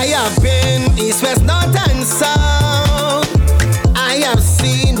 I have been east, west, north and south. I have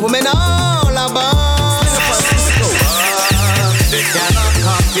seen women all about. They cannot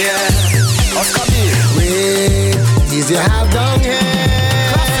compare. With these you have down here.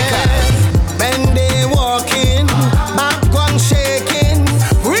 When they walking, back one shaking.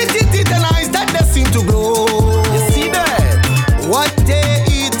 Pretty teeth and eyes that they seem to glow. You see that? What they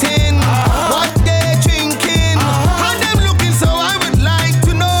eating, what they drinking, how them looking, so I would like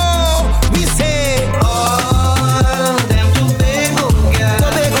to know. We say, All them Tobago girls.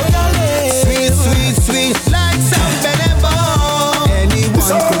 sweet, sweet, sweet, like some benebon.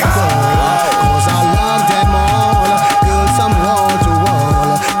 Anyone could go, cause I love them all. Girls, some wall to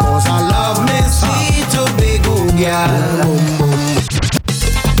wall, cause I love me sweet Tobago girl.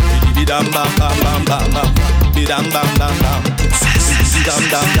 Bidam bam bam bam bam bam. Bidam bam bam bam. Bidam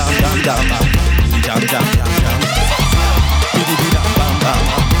dam dam dam dam dam. Bidam dam dam dam. Bidam bam bam.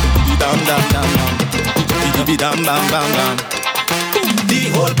 Bidam dam dam dam. Bidam bam bam bam. The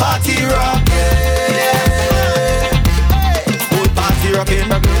whole party rockin'. Whole party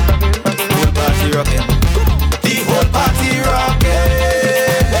rockin'. Whole party rockin'. The whole party rockin'.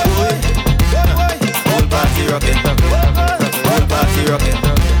 Whole party rockin'. Whole party rockin'.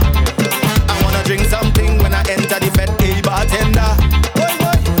 I wanna drink something when I enter the fed. Hey bartender,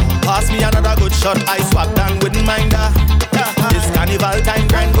 pass me another good shot. I swag down, wouldn't mind that. This can Carnival time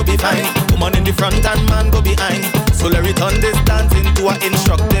grind go be fine. Woman in the front and man go behind. So let me turn this dance into an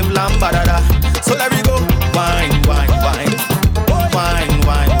instructive lambada. So let me go. Wine, wine, wine. Wine,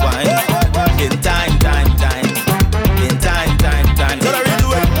 wine, wine. In time, time, time. In time, time, time. So let me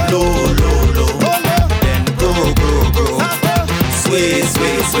do it. Low, low, low. Then go, go, go. Sway,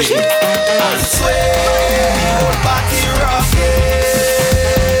 sway, sway. And sway. Whole party rocking.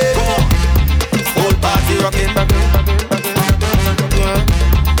 Whole party rocking.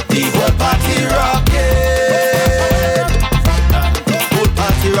 The whole party rocking. Whole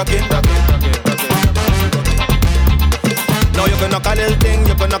party rocking. Now you can knock a little thing,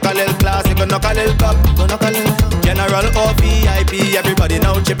 you can knock a little class, you can knock a little cup, General or VIP, everybody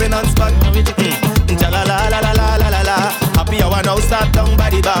now chipping on spot. La la la la la la la la. Happy hour now start down by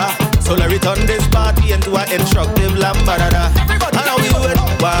the bar. So let me turn this party into an instructive lambada. And now we do it.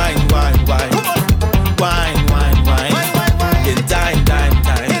 Wine, wine, wine. Wine, wine, wine. In time, time,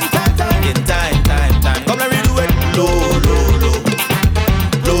 time. In time, time, time. Come let me do it. Low, low, low.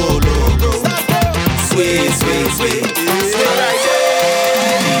 Low, low, low. Sway, sway, sway. Sway right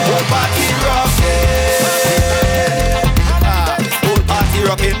there. The whole party rocking. Whole party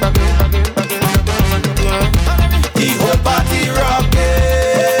rocking. The whole party rocking.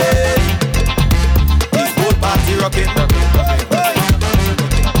 The whole party rocking.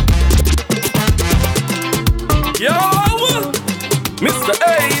 Yo, Mr.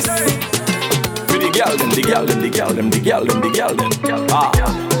 Ace. For the girl them, the girl them, the girl them, the girl them, the girl them. Ah.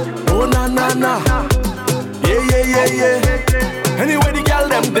 Oh na na na. Yeah yeah yeah yeah. Anyway the girl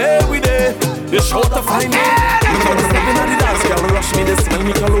them there we there. They sure to find me. Stepping on the dance, girl rush me. They smell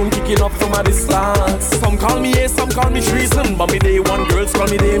me cologne kicking up from a distance. Some call me Ace, some call me Treason, but me day one girls call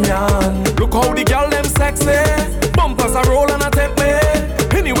me Damian. Look how the girl them sexy. Bumpers a roll and a take me.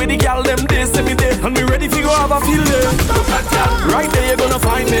 Anyway the girl them they say me there, and me ready to go have a field day. Right there you're gonna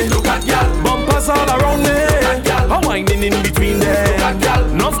find me. Look at girl, bumpers all around me. I'm winding in between them.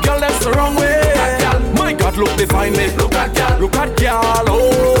 Enough girl that's the wrong way. My God, look they find me. Look at girl, look at girl, oh,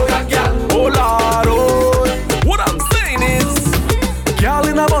 look at girl, oh Lord, oh. What I'm saying is, girl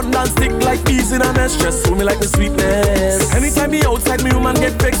in abundance stick like peas in a nest. Just fool me like the sweetness. Anytime me outside, me woman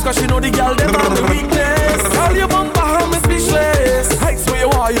get vexed, cause she know the girl them have the weakness. Girl you bumper, I'm speechless. Heights where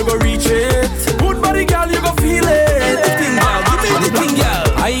you are, you go reach it. Good body, girl, you go feel it. The thing, girl, give me the thing, girl.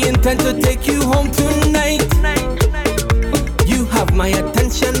 I intend to take you home tonight. You have my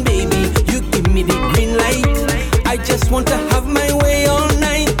attention, baby. You give me the green light. I just want to have my way all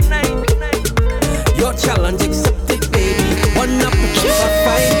night. Your challenge accepted, baby. One up, a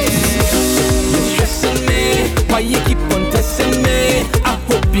fight. You're stressing me. Why you keep on testing me? I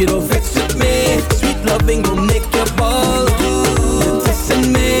hope you don't vex with me. Sweet loving will make your ball. You're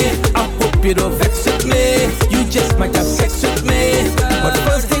testing me. I hope you don't vex with me. You just might have sex with me. But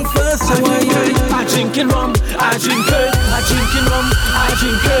first thing first, I want you. I drinking rum, I drink it. I drinking rum, I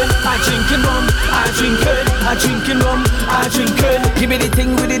drink it. I drinking rum, I drink it. I drinking rum, I drink it. Give me the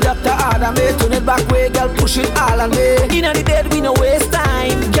thing with the doctor order me. Turn it back way, girl, push it all on me. Inna the bed, we no waste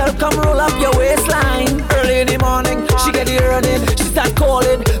time. Girl, come roll up your waistline. Early in the morning, she get the earning. She start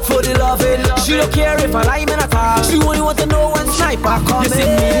calling for the loving. She don't care if I lie, man, at all. She only want to know when sniper coming. You see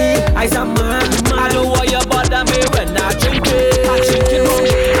me, I's a man. I know why you bother me when I drink it. I drinking rum,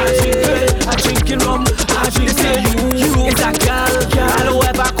 I drink it. I drinking rum, I drink it. You, it's a girl. I don't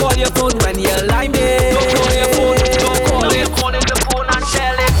ever call your phone when you lie me. Don't call your phone, don't call it. Calling the phone and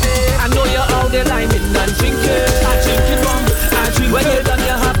telling me. I know you're out there liming and drinking. I drinking rum, I drink it. When you're done,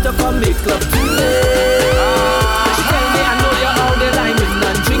 you have to come make love to me. She tell me I know you're out there liming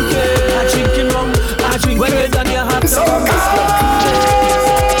and drinking. I drinking rum, I drink it. When you're done, you have to come make love to me.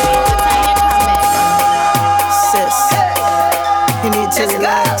 Sis, you need to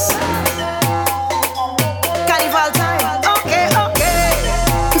relax. Carnival time. Okay, okay.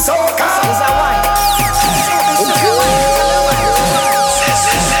 Soca is a wine.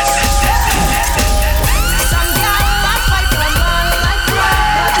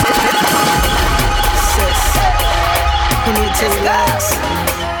 You need to relax.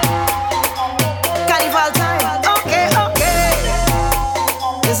 Carnival time. Okay, okay.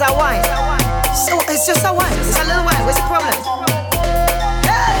 It's a wine. So it's just a wine. It's a little wine. What's the problem?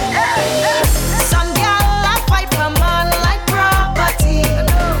 Some girl I fight for man like property.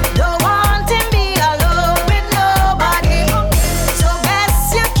 Don't want him be alone with nobody. So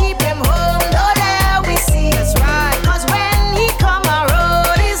best you keep him home. No there we see. That's right. Cause when he come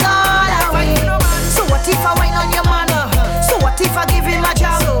around, he's all away. So what if I wine on your man? So what if I give him a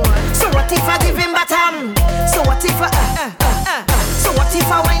jam? So what if I give him batam? So what if I so what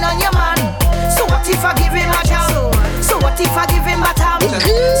if I wine on your man? So what if I give him a jam? So what if I give him a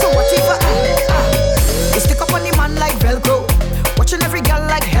So what if you stick up on the man like Velcro, watching every girl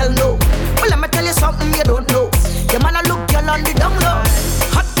like hell no. Well, let me tell you something you don't know. Your man a look girl on the down low.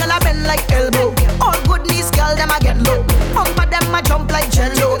 Hot girl a bend like elbow. All good knees girl them a get low. Umpa them a jump like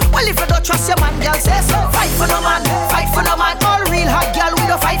jello. Well, if you don't trust your man, girl say so. Fight for no man, fight for no man. All real hot girl we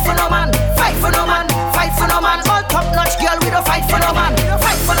don't fight for no man. Fight for no man, fight for no man. All top notch girl we don't fight for no man.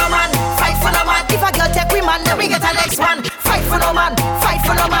 Fight for no man, fight for no man. If a girl take we man, then we get a next one. Fight for no man, fight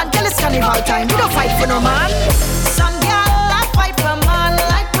for no man. Girl it's carnival time, we don't fight for no man. Some girl a fight for man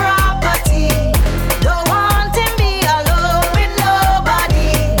like property. Don't want him be alone with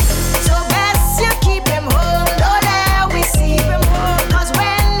nobody. So best you keep him home, don't let we see him home. Cause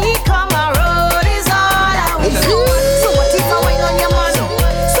when he come around, is all that we see. So what if I wait on your man?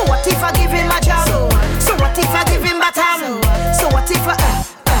 So what if I give him a job? So what if I give him batam? So what if I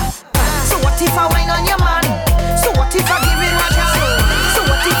so what if I wait on your man? So what if I give him a job? So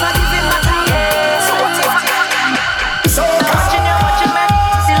what if I give him batam? So what if I So watching me,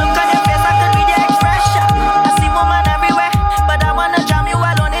 see look on your face, I can read your expression. I see woman everywhere, but I wanna jam you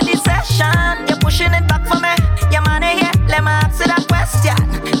alone in this session. You're pushing it back for me, your man ain't here. Let me ask you that question,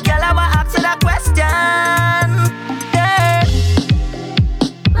 girl. I wanna ask you that question. Yeah.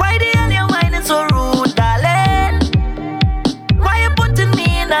 Why the hell you whining so rude, darling? Why you putting me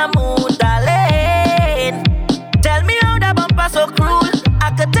in a mood, darling? Tell me how that bumper so cruel.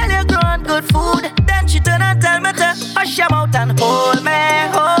 I could tell you growing good food. Then she turn and tell me to hush your mouth and hold me,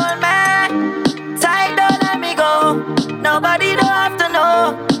 hold me. Tight, don't let me go. Nobody don't have to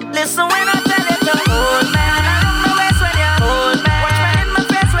know. Listen when I tell you to hold me. I my waist when you hold me. Watch me in my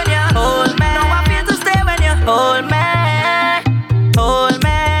face when you hold me. Know I feel to stay when you hold me. Hold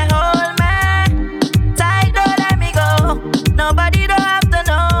me, hold me. Tight, don't let me go. Nobody don't have to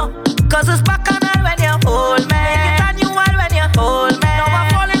know. Cause it's back on all when you hold me. Make it on you all when you hold me. Know I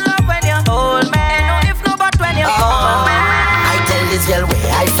fall in love when you hold me. No if no but when you hold me. I tell this girl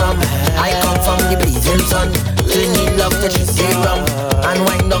where I from. I come from the blazing sun. She need love that she stay from. And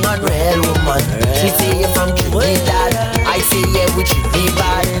wind down on real woman. She say you from Trinidad. I say yeah we treat me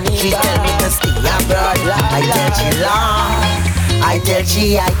bad. She tell me to stay abroad. I tell she long. I tell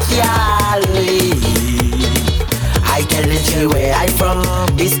she I can't leave. I tell she where I from.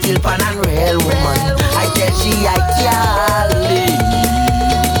 This still pan and real woman. I tell she I can't leave.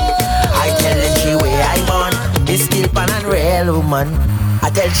 I tell she where I born. This still pan and real woman. I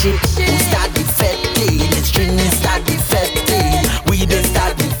tell she who start defecting. It's Trini start defecting. We don't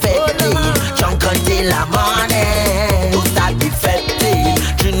start defecting. Drunk until the morning. Who start defecting?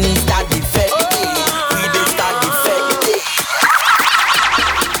 Trini start defecting. We don't start defecting.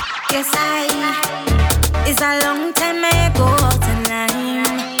 Yes, it's a long time ago tonight.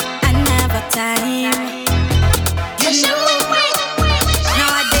 I never time. You know,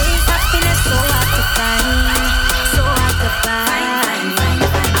 nowadays happiness so hard to find. So hard to find.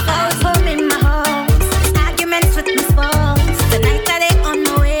 I was home in my house, arguments with my spouse. Tonight I lay on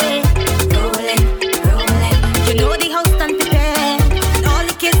my way, rolling, rolling. You know the house done prepared, and all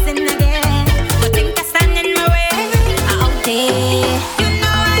the kissing again. But think I stand in my way, out there. You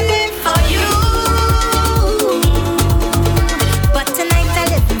know I live for you, but tonight I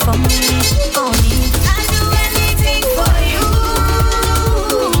live for me, only. I'll do anything for you,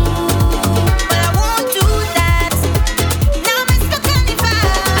 but I won't do that. Now Mr. Carnival,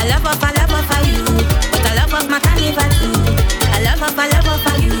 I love for you, but I love of my carnival too. I love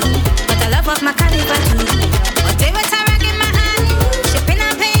for you, but I love of my carnival too. But they were tired in my hand, shipping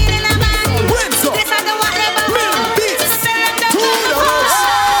and paying in a man. This I don't want never more.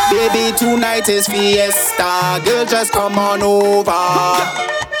 Baby, tonight is fiesta. Girl, just come on over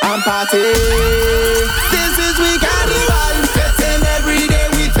and party. This is we carnival. Fetting every day,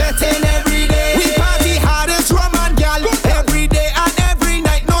 we fetting every day. We party hardest rum and gal. Every day and every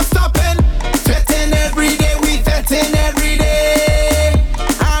night, no stopping. Fetting every day, we fetting every day.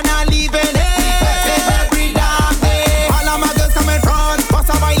 And I'm leaving it. We fetting every damn day. All of my girls coming front. Pass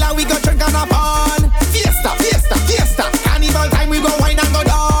a while and we go drink and have fun. Fiesta, fiesta, fiesta. Carnival time, we go wine and go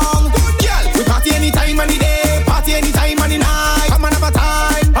down. Girl, we party anytime and the day. Party anytime and the night. Come on, have a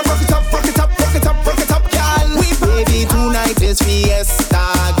time. And rock it up, rock it up, rock it up, rock it up, girl. We baby, tonight is fiesta.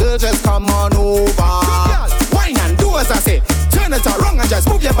 Girl, just come on over. Wine and do as I say. Turn it around and just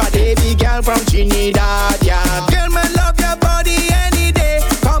move your body. Baby girl from Trinidad, yeah. Girl, me love your body any day.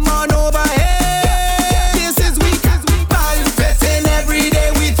 Come on over here. This is we carnival. Fetting every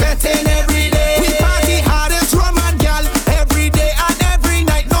day, we fetting every day. We party hardest rum and gal. Every day and every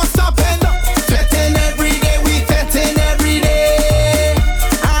night, no stopping. Fetting every day, we fetting every day.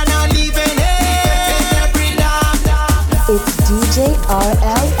 And I'm leaving it. We fetting every day. It's DJ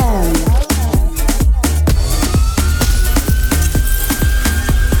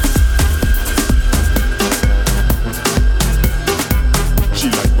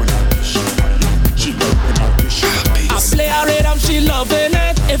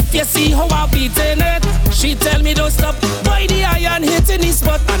you see how I beating it, she tell me don't stop. Why the iron hitting this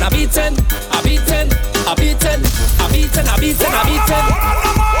spot? And I beating, I beating, I beating, I beating, I beating, I beating.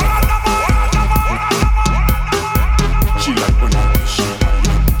 She like when I dish.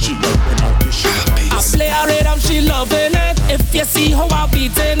 She like when I dish. I play a rhythm, she loving it. If you see how I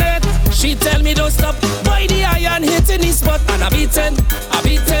beating it, she tell me don't stop. Why the iron hitting this spot? And I beating, I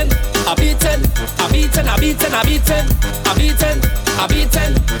beating, I beating, I beating, I beating, I beating, I beating, I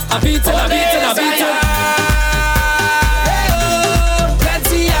beating, I beating, I beating, I beating.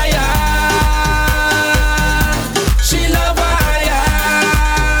 Plenty iron. She love iron.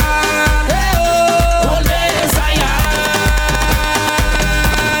 Always iron.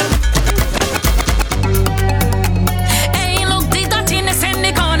 Hey, look the dirtiness in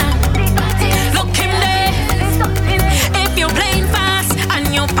the corner. Look him there. If you're playing fast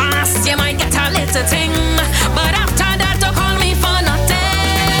and you pass, you might get a little thing. But after that, don't call me for nothing.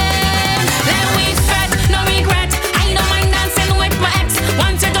 Let we fret, no regret. I don't mind dancing with my ex.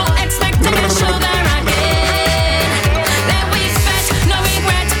 Once you don't expect to get sugar again. Let we fret, no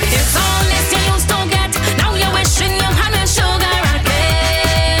regret. It's all this you used to get. Now you're wishing you had a sugar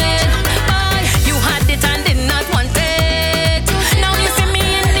again. Boy, you had it and did not want it. Now you see me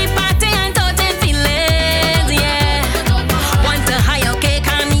in the party and thought it feelings, yeah. Want a higher cake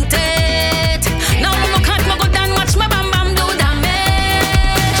and eat it. Now look at me good and watch my bam bam do damage.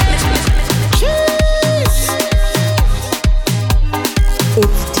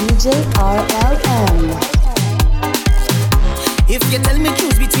 It's DJ RLM. If you tell me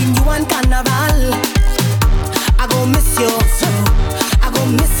choose between you and Carnival, I go miss you, so I go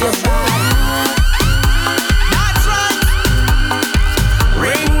miss you bad. That's right.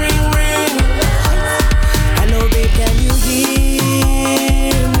 Ring, ring, ring. Hello, babe, can you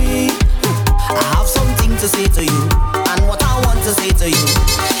hear me? I have something to say to you, and what I want to say to you.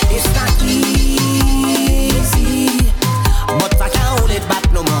 It's not easy, but I can't hold it back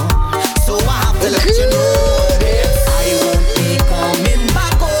no more. So I have to let you know this. I won't be coming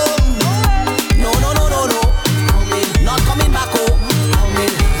back home. No, no, no, no, no. Not coming back home.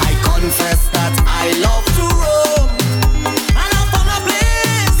 I confess that I love to roam, and I found a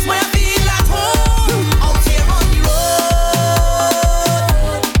place where I feel at home. Out here on the road,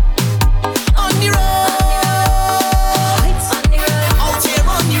 on the road, out here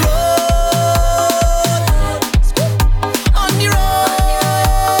on the road, on the road.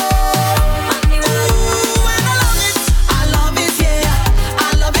 Ooh, and I love it, yeah, I love it, yeah,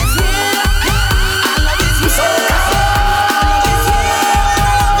 I love it, yeah, I love it, yeah, I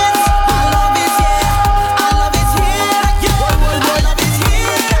love it, yeah, I love it, yeah,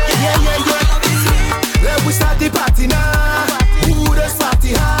 I love it, yeah. Let we start the party now. Who does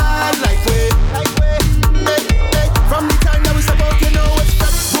party hard like we? From the time that we support, you know it's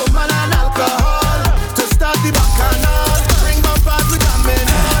drugs, woman and alcohol. To start the bacchanal, bring bumpers with them in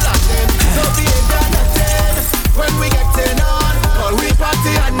all of them. So behavior nothing when we getting on. Call we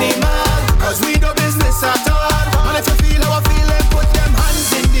party animal, cause we do business at all. And if you feel how I feel, then put them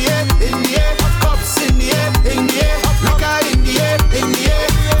hands in the air, in the air. Cups in the air, in the air. Liquor in the air, in the air.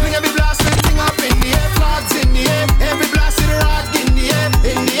 Bring every blast and thing up in the air. Flags in the air, every blast in the rock in the air,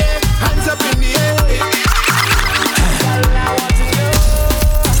 in the air. Hands up in the air, in the air.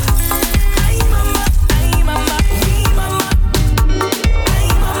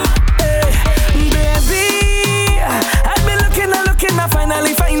 Baby, I've been looking and looking, I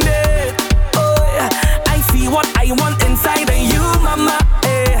finally find it. Oh, yeah. I see what I want inside of you, mama.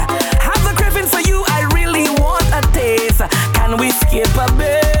 Have a craving for you, I really want a taste. Can we skip a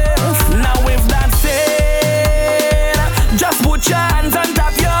bit? Now if that's it, just put your hands on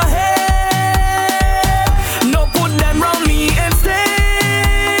top your head. No, put them round me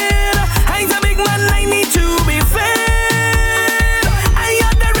instead. I'm a big man, I need to be fed. I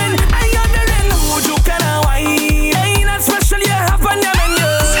ordering, who you can wine? Ain't that special you have on your menu?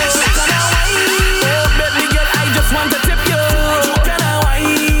 Can I wine? Oh, baby girl, I just want to tip you.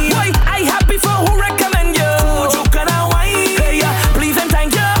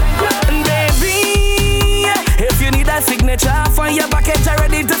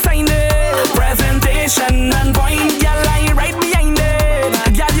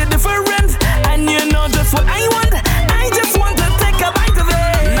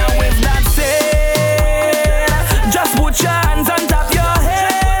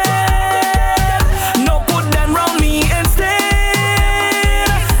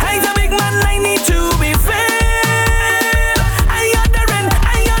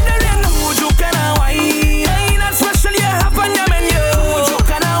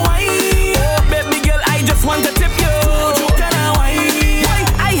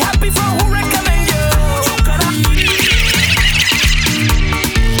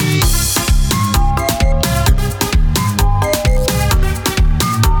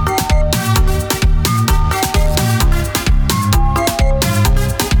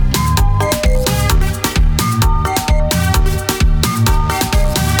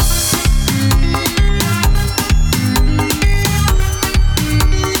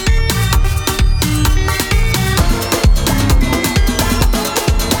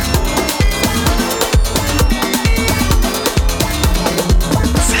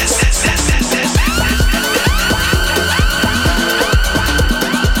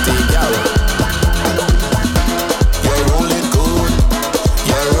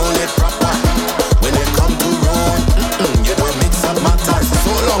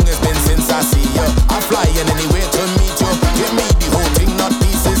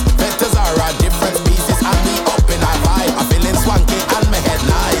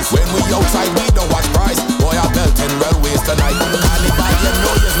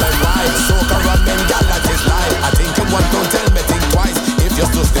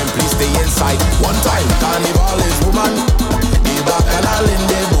 Just to them, please stay inside. One time, carnival is woman. The bacchanal in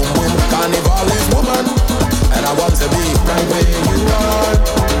the boom boom. Carnival is woman. And I want to be right where you are.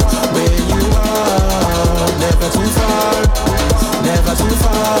 Where you are. Never too far. Never too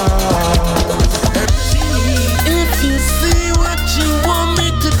far. If you see what you want me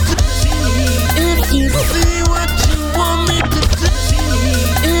to do. If you see what you want me to do.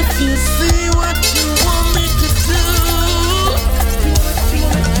 If you see what you want me to do.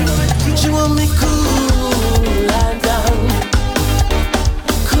 She want me cool and down.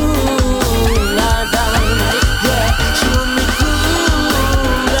 Cool and down. Yeah, she want me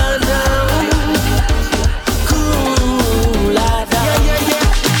cool and down. Cool and down. Yeah.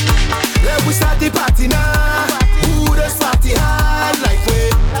 Let we start the party now. Who does party hard like we?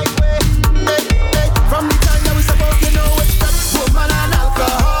 From the time that we supposed to know it's that woman and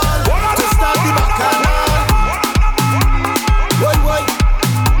alcohol. To start the bacchanal. Boy.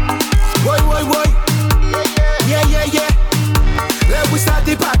 Yeah. Let we start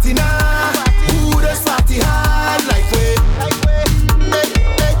the party now. Who does party hard like we?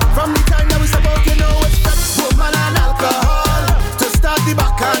 From the time that we supposed to know it's that woman and alcohol. To start the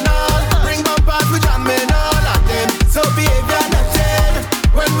bacchanal. Bring bumpers, we jamming all of them. So behavior nothing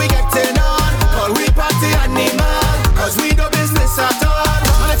when we getting on. Call we party animal, cause we no business at all.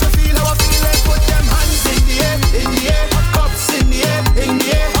 And if you feel how I feel, let's put them hands in the air, cups in the air,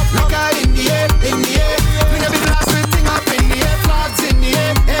 liquor in the air, bring every glass with thing up in the air, flags in the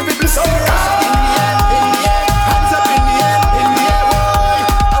air, every blue rock in the air, hands up in the air, boy.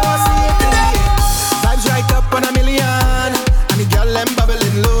 I wanna see it in the air. Vibes right up on a million, and the girl them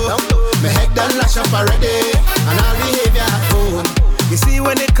bubbling low. My head done lash up already, and all behavior at home. You see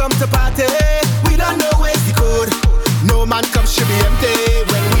when it comes to party, we don't know where's the code. No man comes should be empty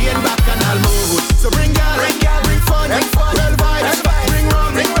when we in bacchanal mode. So bring fun, well vibes, bring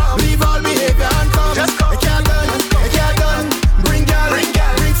rum, leave all behavior and come. It can't done. Bring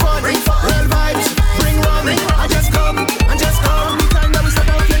fun, well vibes, bring rum, and just come. The time that we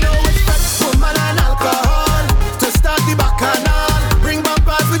supposed to know it's that woman and alcohol. To start the bacchanal, bring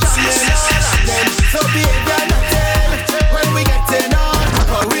bumpers with jamming all of them. So behavior nothing when we getting on.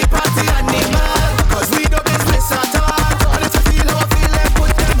 Call we party animal, cause we no business at all. And if you feel how I feel, let's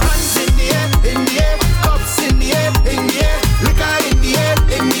put them hands in the air, cups in the air, liquor in the air,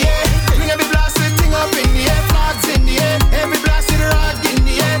 bring every blasted thing up in the air, flags in the air, every blasted rod in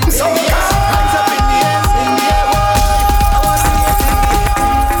the air, hands up in the air, boy. I wanna see it in the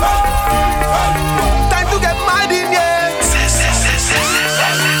air. Time to get mad in here.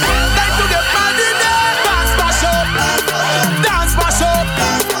 Time to get mad in here. Dance mash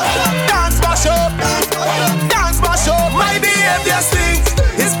up. My behavior stinks.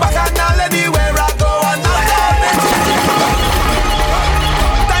 It's bacchanal anywhere I go and I come.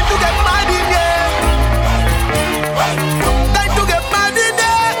 Time to get mad in here. Time to get mad in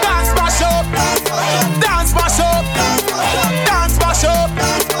here. Dance mash up.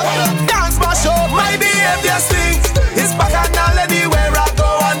 My behavior stinks. It's bacchanal anywhere I go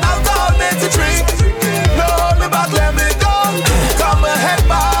and I'll call me to drink. No hold me back, let me go. Come ahead,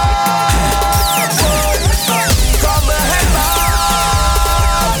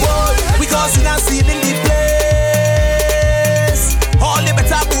 we causing a scene in the place. All the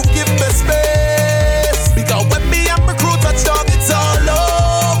better move, give me space. Because when me and my crew touch down, it's all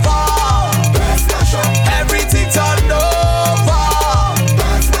over. Everything turned over.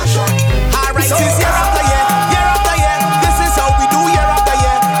 Alright, since year after year, this is how we do year after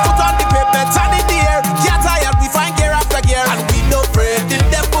year. Put on the pavement and in the air. Get tired, we find gear after gear. And we no afraid the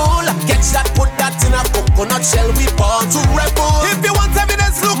devil. Catch that, put that in a coconut shell. We born to rebel. If you want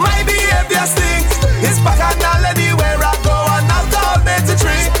evidence, look, my behavior stinks. It's bacchanal anywhere I go and I'll call me to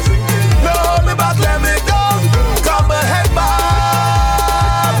drink. No hold me back, let me go. Come ahead,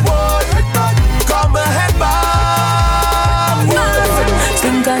 bad boy. Come ahead, bad boy.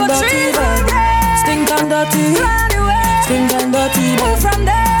 Stink and dirty, stink and dirty, stink and dirty, move from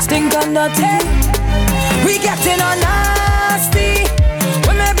there. Stink and dirty, we getting on nasty.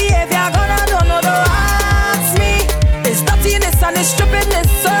 When my behavior gonna don't know, don't ask me. It's dirtiness and it's stupidness,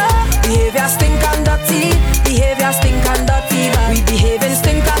 so behavior stink and dirty, behavior stink and dirty. We behaving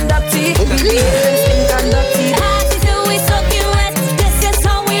stink and dirty, we behaving stink and dirty. Party till we soaking wet. This is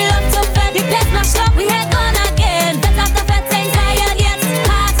how we love to fed. The place mashed up, we head on again. Bet after fed, ain't tired yet.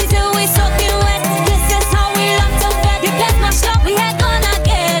 Party till we soaking wet. This is how we love to fed. The place mashed up, we head on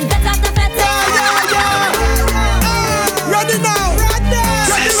again. Bet after fed, ain't tired yet.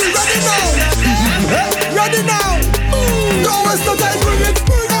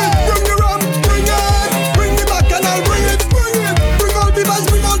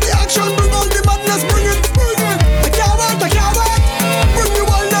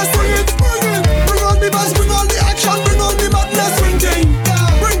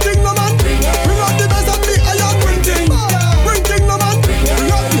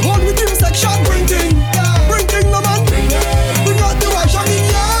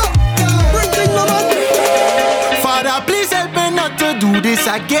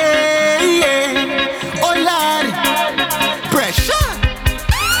 again. Oh Lord, pressure.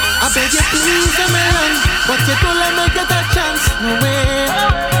 I beg you please come along, but you don't let me get a chance. No way,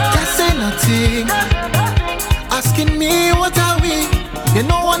 can't say nothing. Asking me what are we? You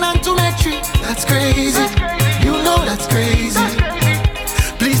know one and two make three. That's crazy. You know that's crazy.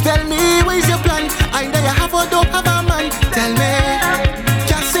 Please tell me what is your plan? Either you have or don't have a man. Tell me,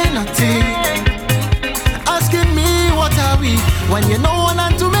 can't say nothing. Asking me what are we? When you know one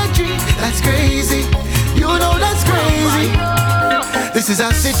and two make three. That's crazy. You know that's crazy. This is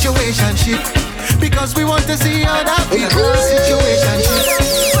our situationship because we want to see other people's situationship.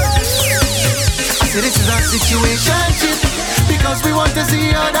 I said this is our situationship because we want to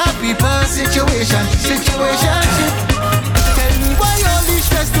see other people's situationship. Tell me why all these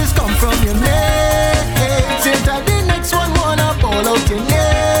stresses come from your mates. Ain't that the next one wanna fall out your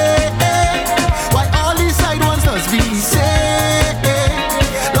name? Why all these side ones does be say?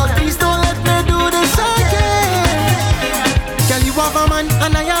 Lord, please don't let me do this again. Girl, you have a man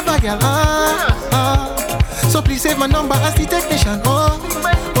and I have a girl. So please save my number as the technician.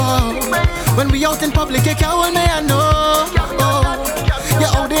 When we out in public, you can't hold me, I know.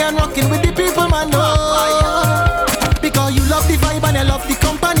 You're out there and rocking with the people, man, know. Because you love the vibe and you love the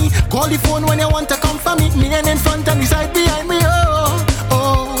company. Call the phone when you want to come for me. Me and in front and the side behind me,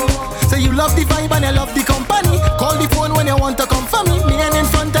 So you love the vibe and you love the company. Call the phone when you want to come for me. Me and in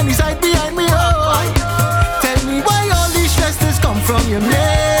front and the side behind me, Tell me why all these stresses come from your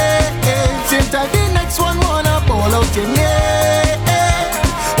mates. Seems that the next one wanna ball out your name.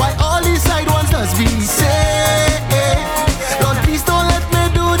 Why all these side ones does be say? Lord, please don't let me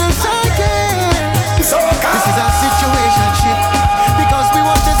do this again. This is our situationship because we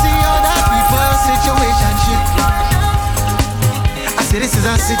want to see other people's situationship. I say this is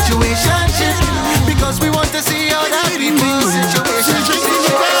our situationship because we want to see other people's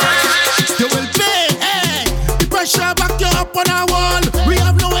situationship. You will pay, hey. The pressure back you up on our wall. We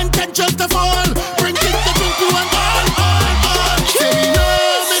have no intention to fall. Bring it to drink you and all. Say we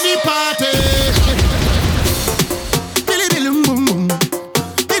know many party. Billy billy boom boom.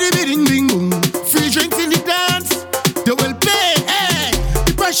 Billy billy bing boom. Free drinks in the dance. You will pay, hey.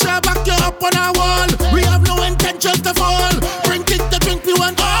 The pressure back you up on our wall. We have no intention to fall. Bring it to drink you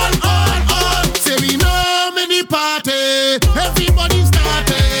and all. Say we know many party. Everybody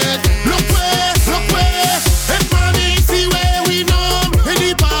started. Look where. If money see where we know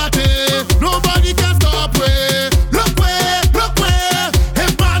any party. Nobody can stop where. Look where.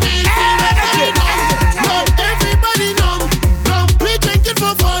 If money see where we know. No, everybody know. We drinking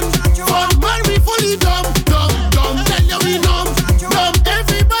for fun. Man, we fully dumb. Tell you we numb.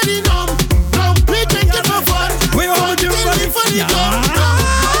 Everybody know. We drinking for fun. We all do fully dumb.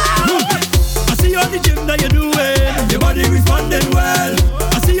 I see you on the gym that you're doing. Your body responding well.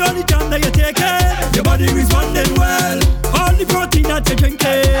 I see you on the jam that you're taking. Your body responding well. All the protein that you're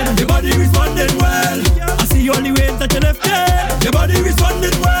drinking. Your body responding well. I see you on the weight that you're lifting. Your body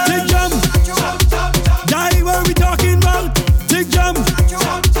responding well. Big jump. Die what we talking about. Big jump.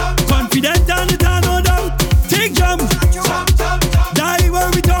 Confident and it no doubt. Big jump. Die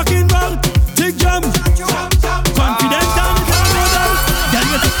what we talking about. Big jump. Confident and it no doubt.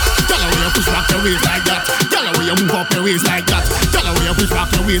 Tell her you push back your waist like that. Tell her you move up your waist like that. Tell her you push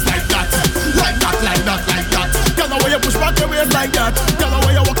back your waist like that. Like that. Tell her you push back your waist like that. Tell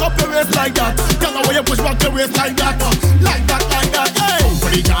her you walk up your waist like that. Tell her you push back your waist like that. Like that. Hey, come for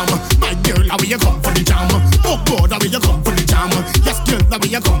the jam, my girl. How you come for the jam? Oh God, how you come for the jam? Yes, girl, how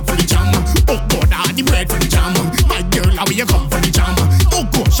you come for the jam? Oh God, I had the bread for the jam. My girl, how you come for the jam? Oh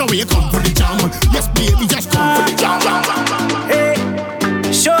gosh, how you come for the jam? Yes, baby, just come for the jam. Hey,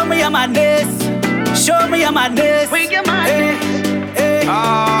 show me your madness. Show me your madness. Bring your madness.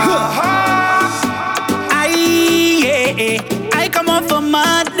 I come on for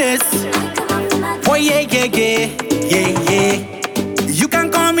madness. Oh yeah. You can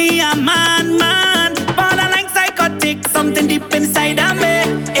call me a man. Borderline psychotic, something deep inside of me.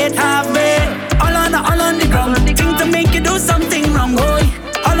 It have me all on the ground. Think to make you do something wrong, boy.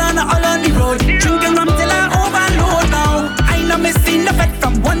 All on the road, drinking rum till I overload now. I know me seen the effect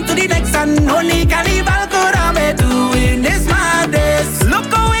from one to the next, and only carnival could have me doing this madness.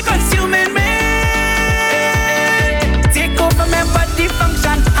 Look how it consuming me. Take over my body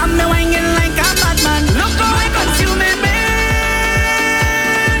function. I'm me whining like a madman. Look how it consuming me.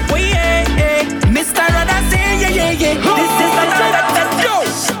 Oh yeah. Mr. Rada say yeah. This is another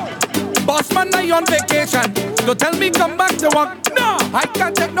test. Boss man, I on vacation. Don't tell me come back to work. No, I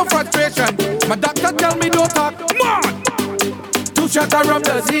can't take no frustration. My doctor tell me don't talk. Man, 2 shots of rum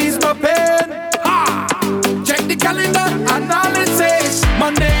does ease my pain. Check the calendar and all it says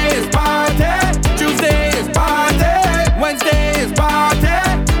Monday is party, Tuesday is party, Wednesday is party,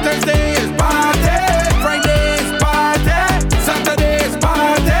 Thursday is party, Friday is party, Saturday is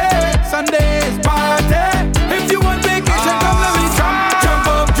party, Sunday is party. If you want vacation, come let me jump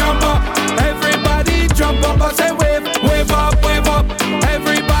up, jump up. Everybody jump up, I say wave, wave up, wave up.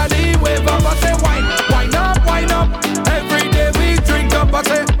 Everybody wave up, I say wine, wine up, wine up. Every day we drink up, I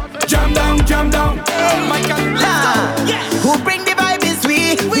say jam down, jam down. Oh my God, Who bring the vibe is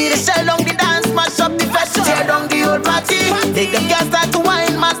we the shell down the dance, mash up the fest, tear down the old party. Make them girls start to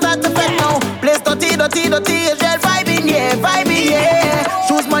wine, man start to fet now. Place dirty, dirty, dirty, is real vibing, yeah, vibing, yeah.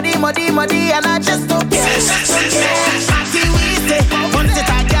 Shoes muddy, muddy, muddy, and I just don't care. Party we say, once it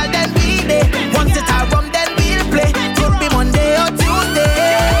a girl then we day, once it a rum then we'll play. Could be Monday or Tuesday.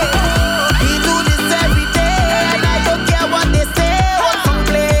 We do this every day, and I don't care what they say. What some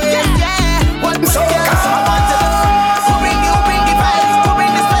place, yeah, what some girls I want to do. Who bring the vibes, who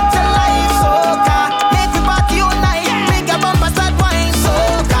bring the sweat to life, soca. Make we party all night, make a bumper start wine,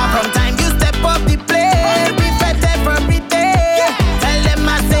 soca. From time you step up the plate, we fed every day. Tell them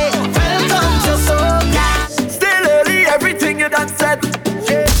I say, welcome to soca. Still early, everything you done said.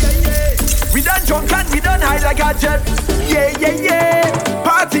 Yeah, yeah, yeah. We done drunk and we done high like a jet. Yeah, yeah, yeah.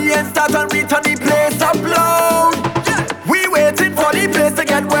 Party and start and return the place up loud. We waiting for the place to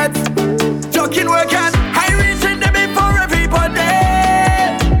get wet. Joking work and high reaching them in for everybody.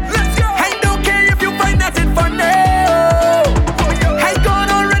 Let's go. I don't care if you find nothing funny. I gone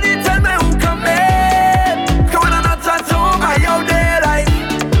already, tell me who come in. Come on and chat to I out there like.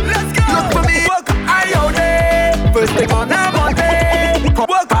 Let's go. Look for me, work I out there. First thing on a Monday,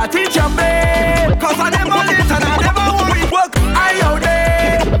 work party jumping. Cause I never late and I never worry. Work I out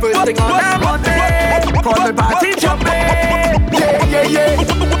there. First thing on a Monday, call the party jumping. Yeah, yeah, yeah.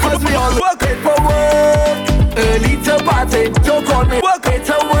 Cause we all work it for work. Early to party, don't call me work it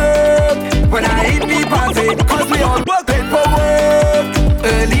to work. When I hit the party, cause we all work it for work.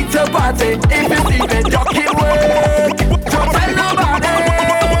 Early to party, if it's even joking work. Don't tell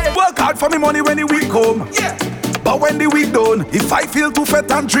nobody. work hard for me money when the week home. Yeah. But when the week done, if I feel too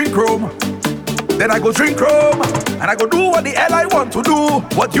fat and drink rum, then I go drink rum, and I go do what the hell I want to do.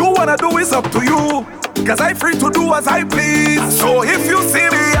 What you wanna do is up to you, cause I'm free to do as I please. So if you see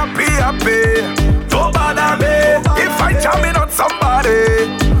me happy, happy, don't bother me. If I jamming on somebody,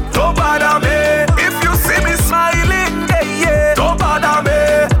 don't bother me. If you see me smiling, yeah, yeah, don't bother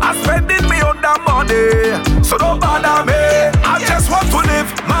me. I'm spending me on that money, so don't bother me. I just want to live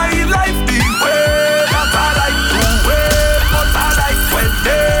my life the way that I like to live, what I like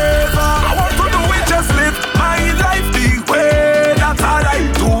whenever I want to do it. Just live my life the way that I like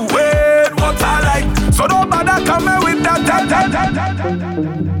to live, what I like. So don't bother coming with that.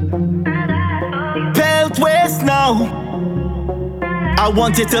 Pelt west now. I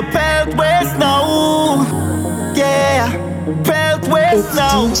want it to pelt west now. Yeah, pelt west It's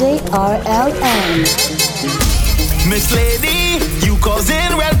now. DJ RLM. Miss Lady, you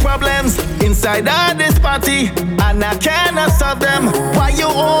causing real problems inside of this party, and I cannot stop them. Why you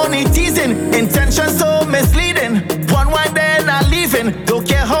only teasing? Intention so misleading. One wine then I'm leaving. Don't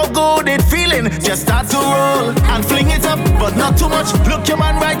care how good it feeling. Just start to roll and fling it up, but not too much. Look your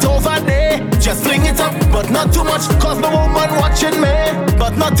man right over there. Just fling it up, but not too much. Cause no woman watching me,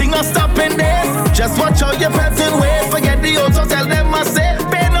 but nothing is stopping this. Just watch how you're petting ways. Forget the old, so tell them I say,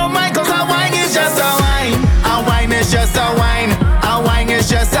 pay no mind, cause a wine is just a wine. A wine is just a wine. A wine is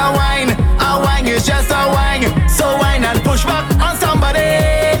just a wine. A wine is just a wine. So wine and push back on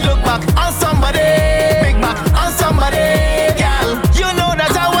somebody. Look back on somebody. Big back on somebody. Girl, you know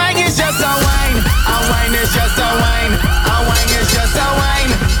that a wine is just a wine. A wine is just a wine. A wine is just a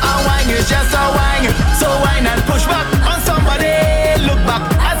wine. A wine is just a wine. So wine and push back on somebody. Look back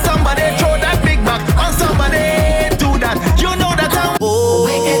at somebody. Throw that big back on somebody. Do that. You know that a oh.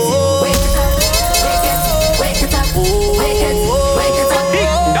 Wake it, wake it up. Wake it up. Wake it, wake it up.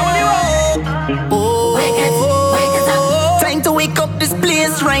 Wake it, wake it up. Time to wake up this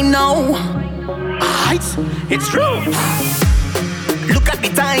place right now. It's true. Look at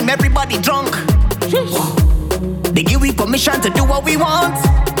the time, everybody drunk. They give we permission to do what we want.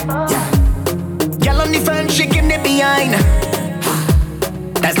 Girl on the front, shaking it behind.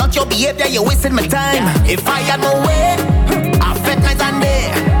 That's not your behavior, you're wasting my time. If I had my way, I fed night and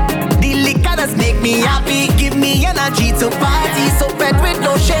day. The liquor does make me happy, give me energy to party. So fed with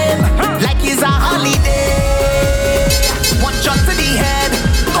no shame, like it's a holiday. One shot to the head,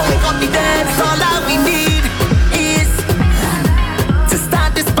 going up the dance. All that we need is to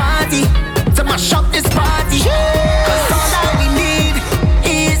start this party, to mash up this party. Cause all that we need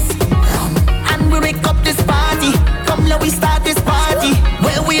is, and we wake up this party. Come let we start this party.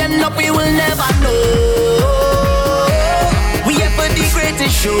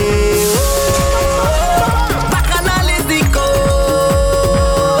 Bacchanal is the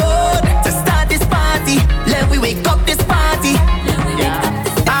code to start this party. Let we wake up this party.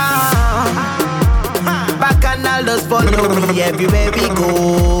 Bacchanal does follow me everywhere we go.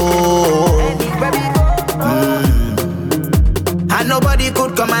 And nobody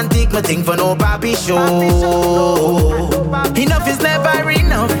could come and take my thing for no papi show. Enough is never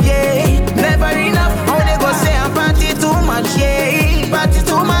enough, yeah. Never enough. How they go say I'm party too much, yeah. Party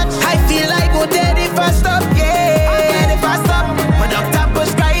too much. I feel like go dead if I stop, yeah. If I stop, my doctor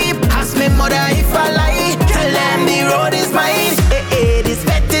prescribe. Ask me mother if I lie. Tell them the road is mine. This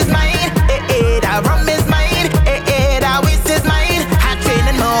bet is mine. That rum is mine. That whisk is mine. I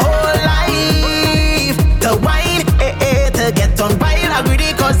trained my whole life to wine, to get on wild. I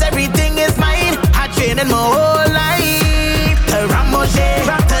greedy cause everything is mine. I trained my whole life to ramoche,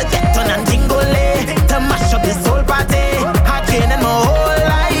 to get on and jingle, to mash up this whole party. I trained my whole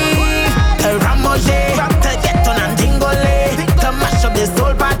life to ramoche, to get on and jingle, to mash up this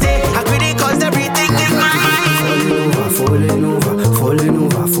whole party. I greedy cause everything is mine. Falling over, falling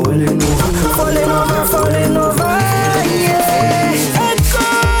over, falling over, falling over, falling over, yeah. Head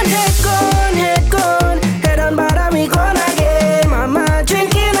gone, head gone, head gone. Head on bottom, me gone again. Mama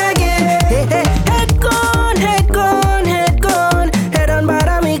drinking again. Hey, hey. Head gone, head gone, head gone. Head on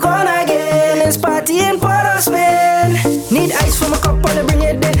bottom, me gone again. It's party in Port of Spain. Need ice for my cup, wanna bring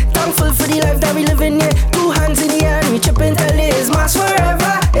it there. Thankful for the life that we living here. 2 hands in the air, and we chipping till it is mass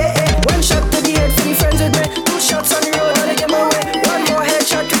forever. Hey, hey. 1 shot to the head for the friends with me. 2 shots on the road, and I get my way. 1 more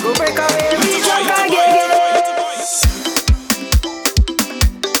headshot to go break away. We jump again.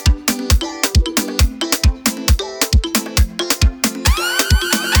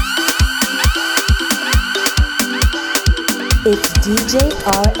 It's DJ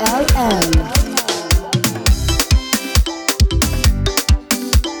RLM.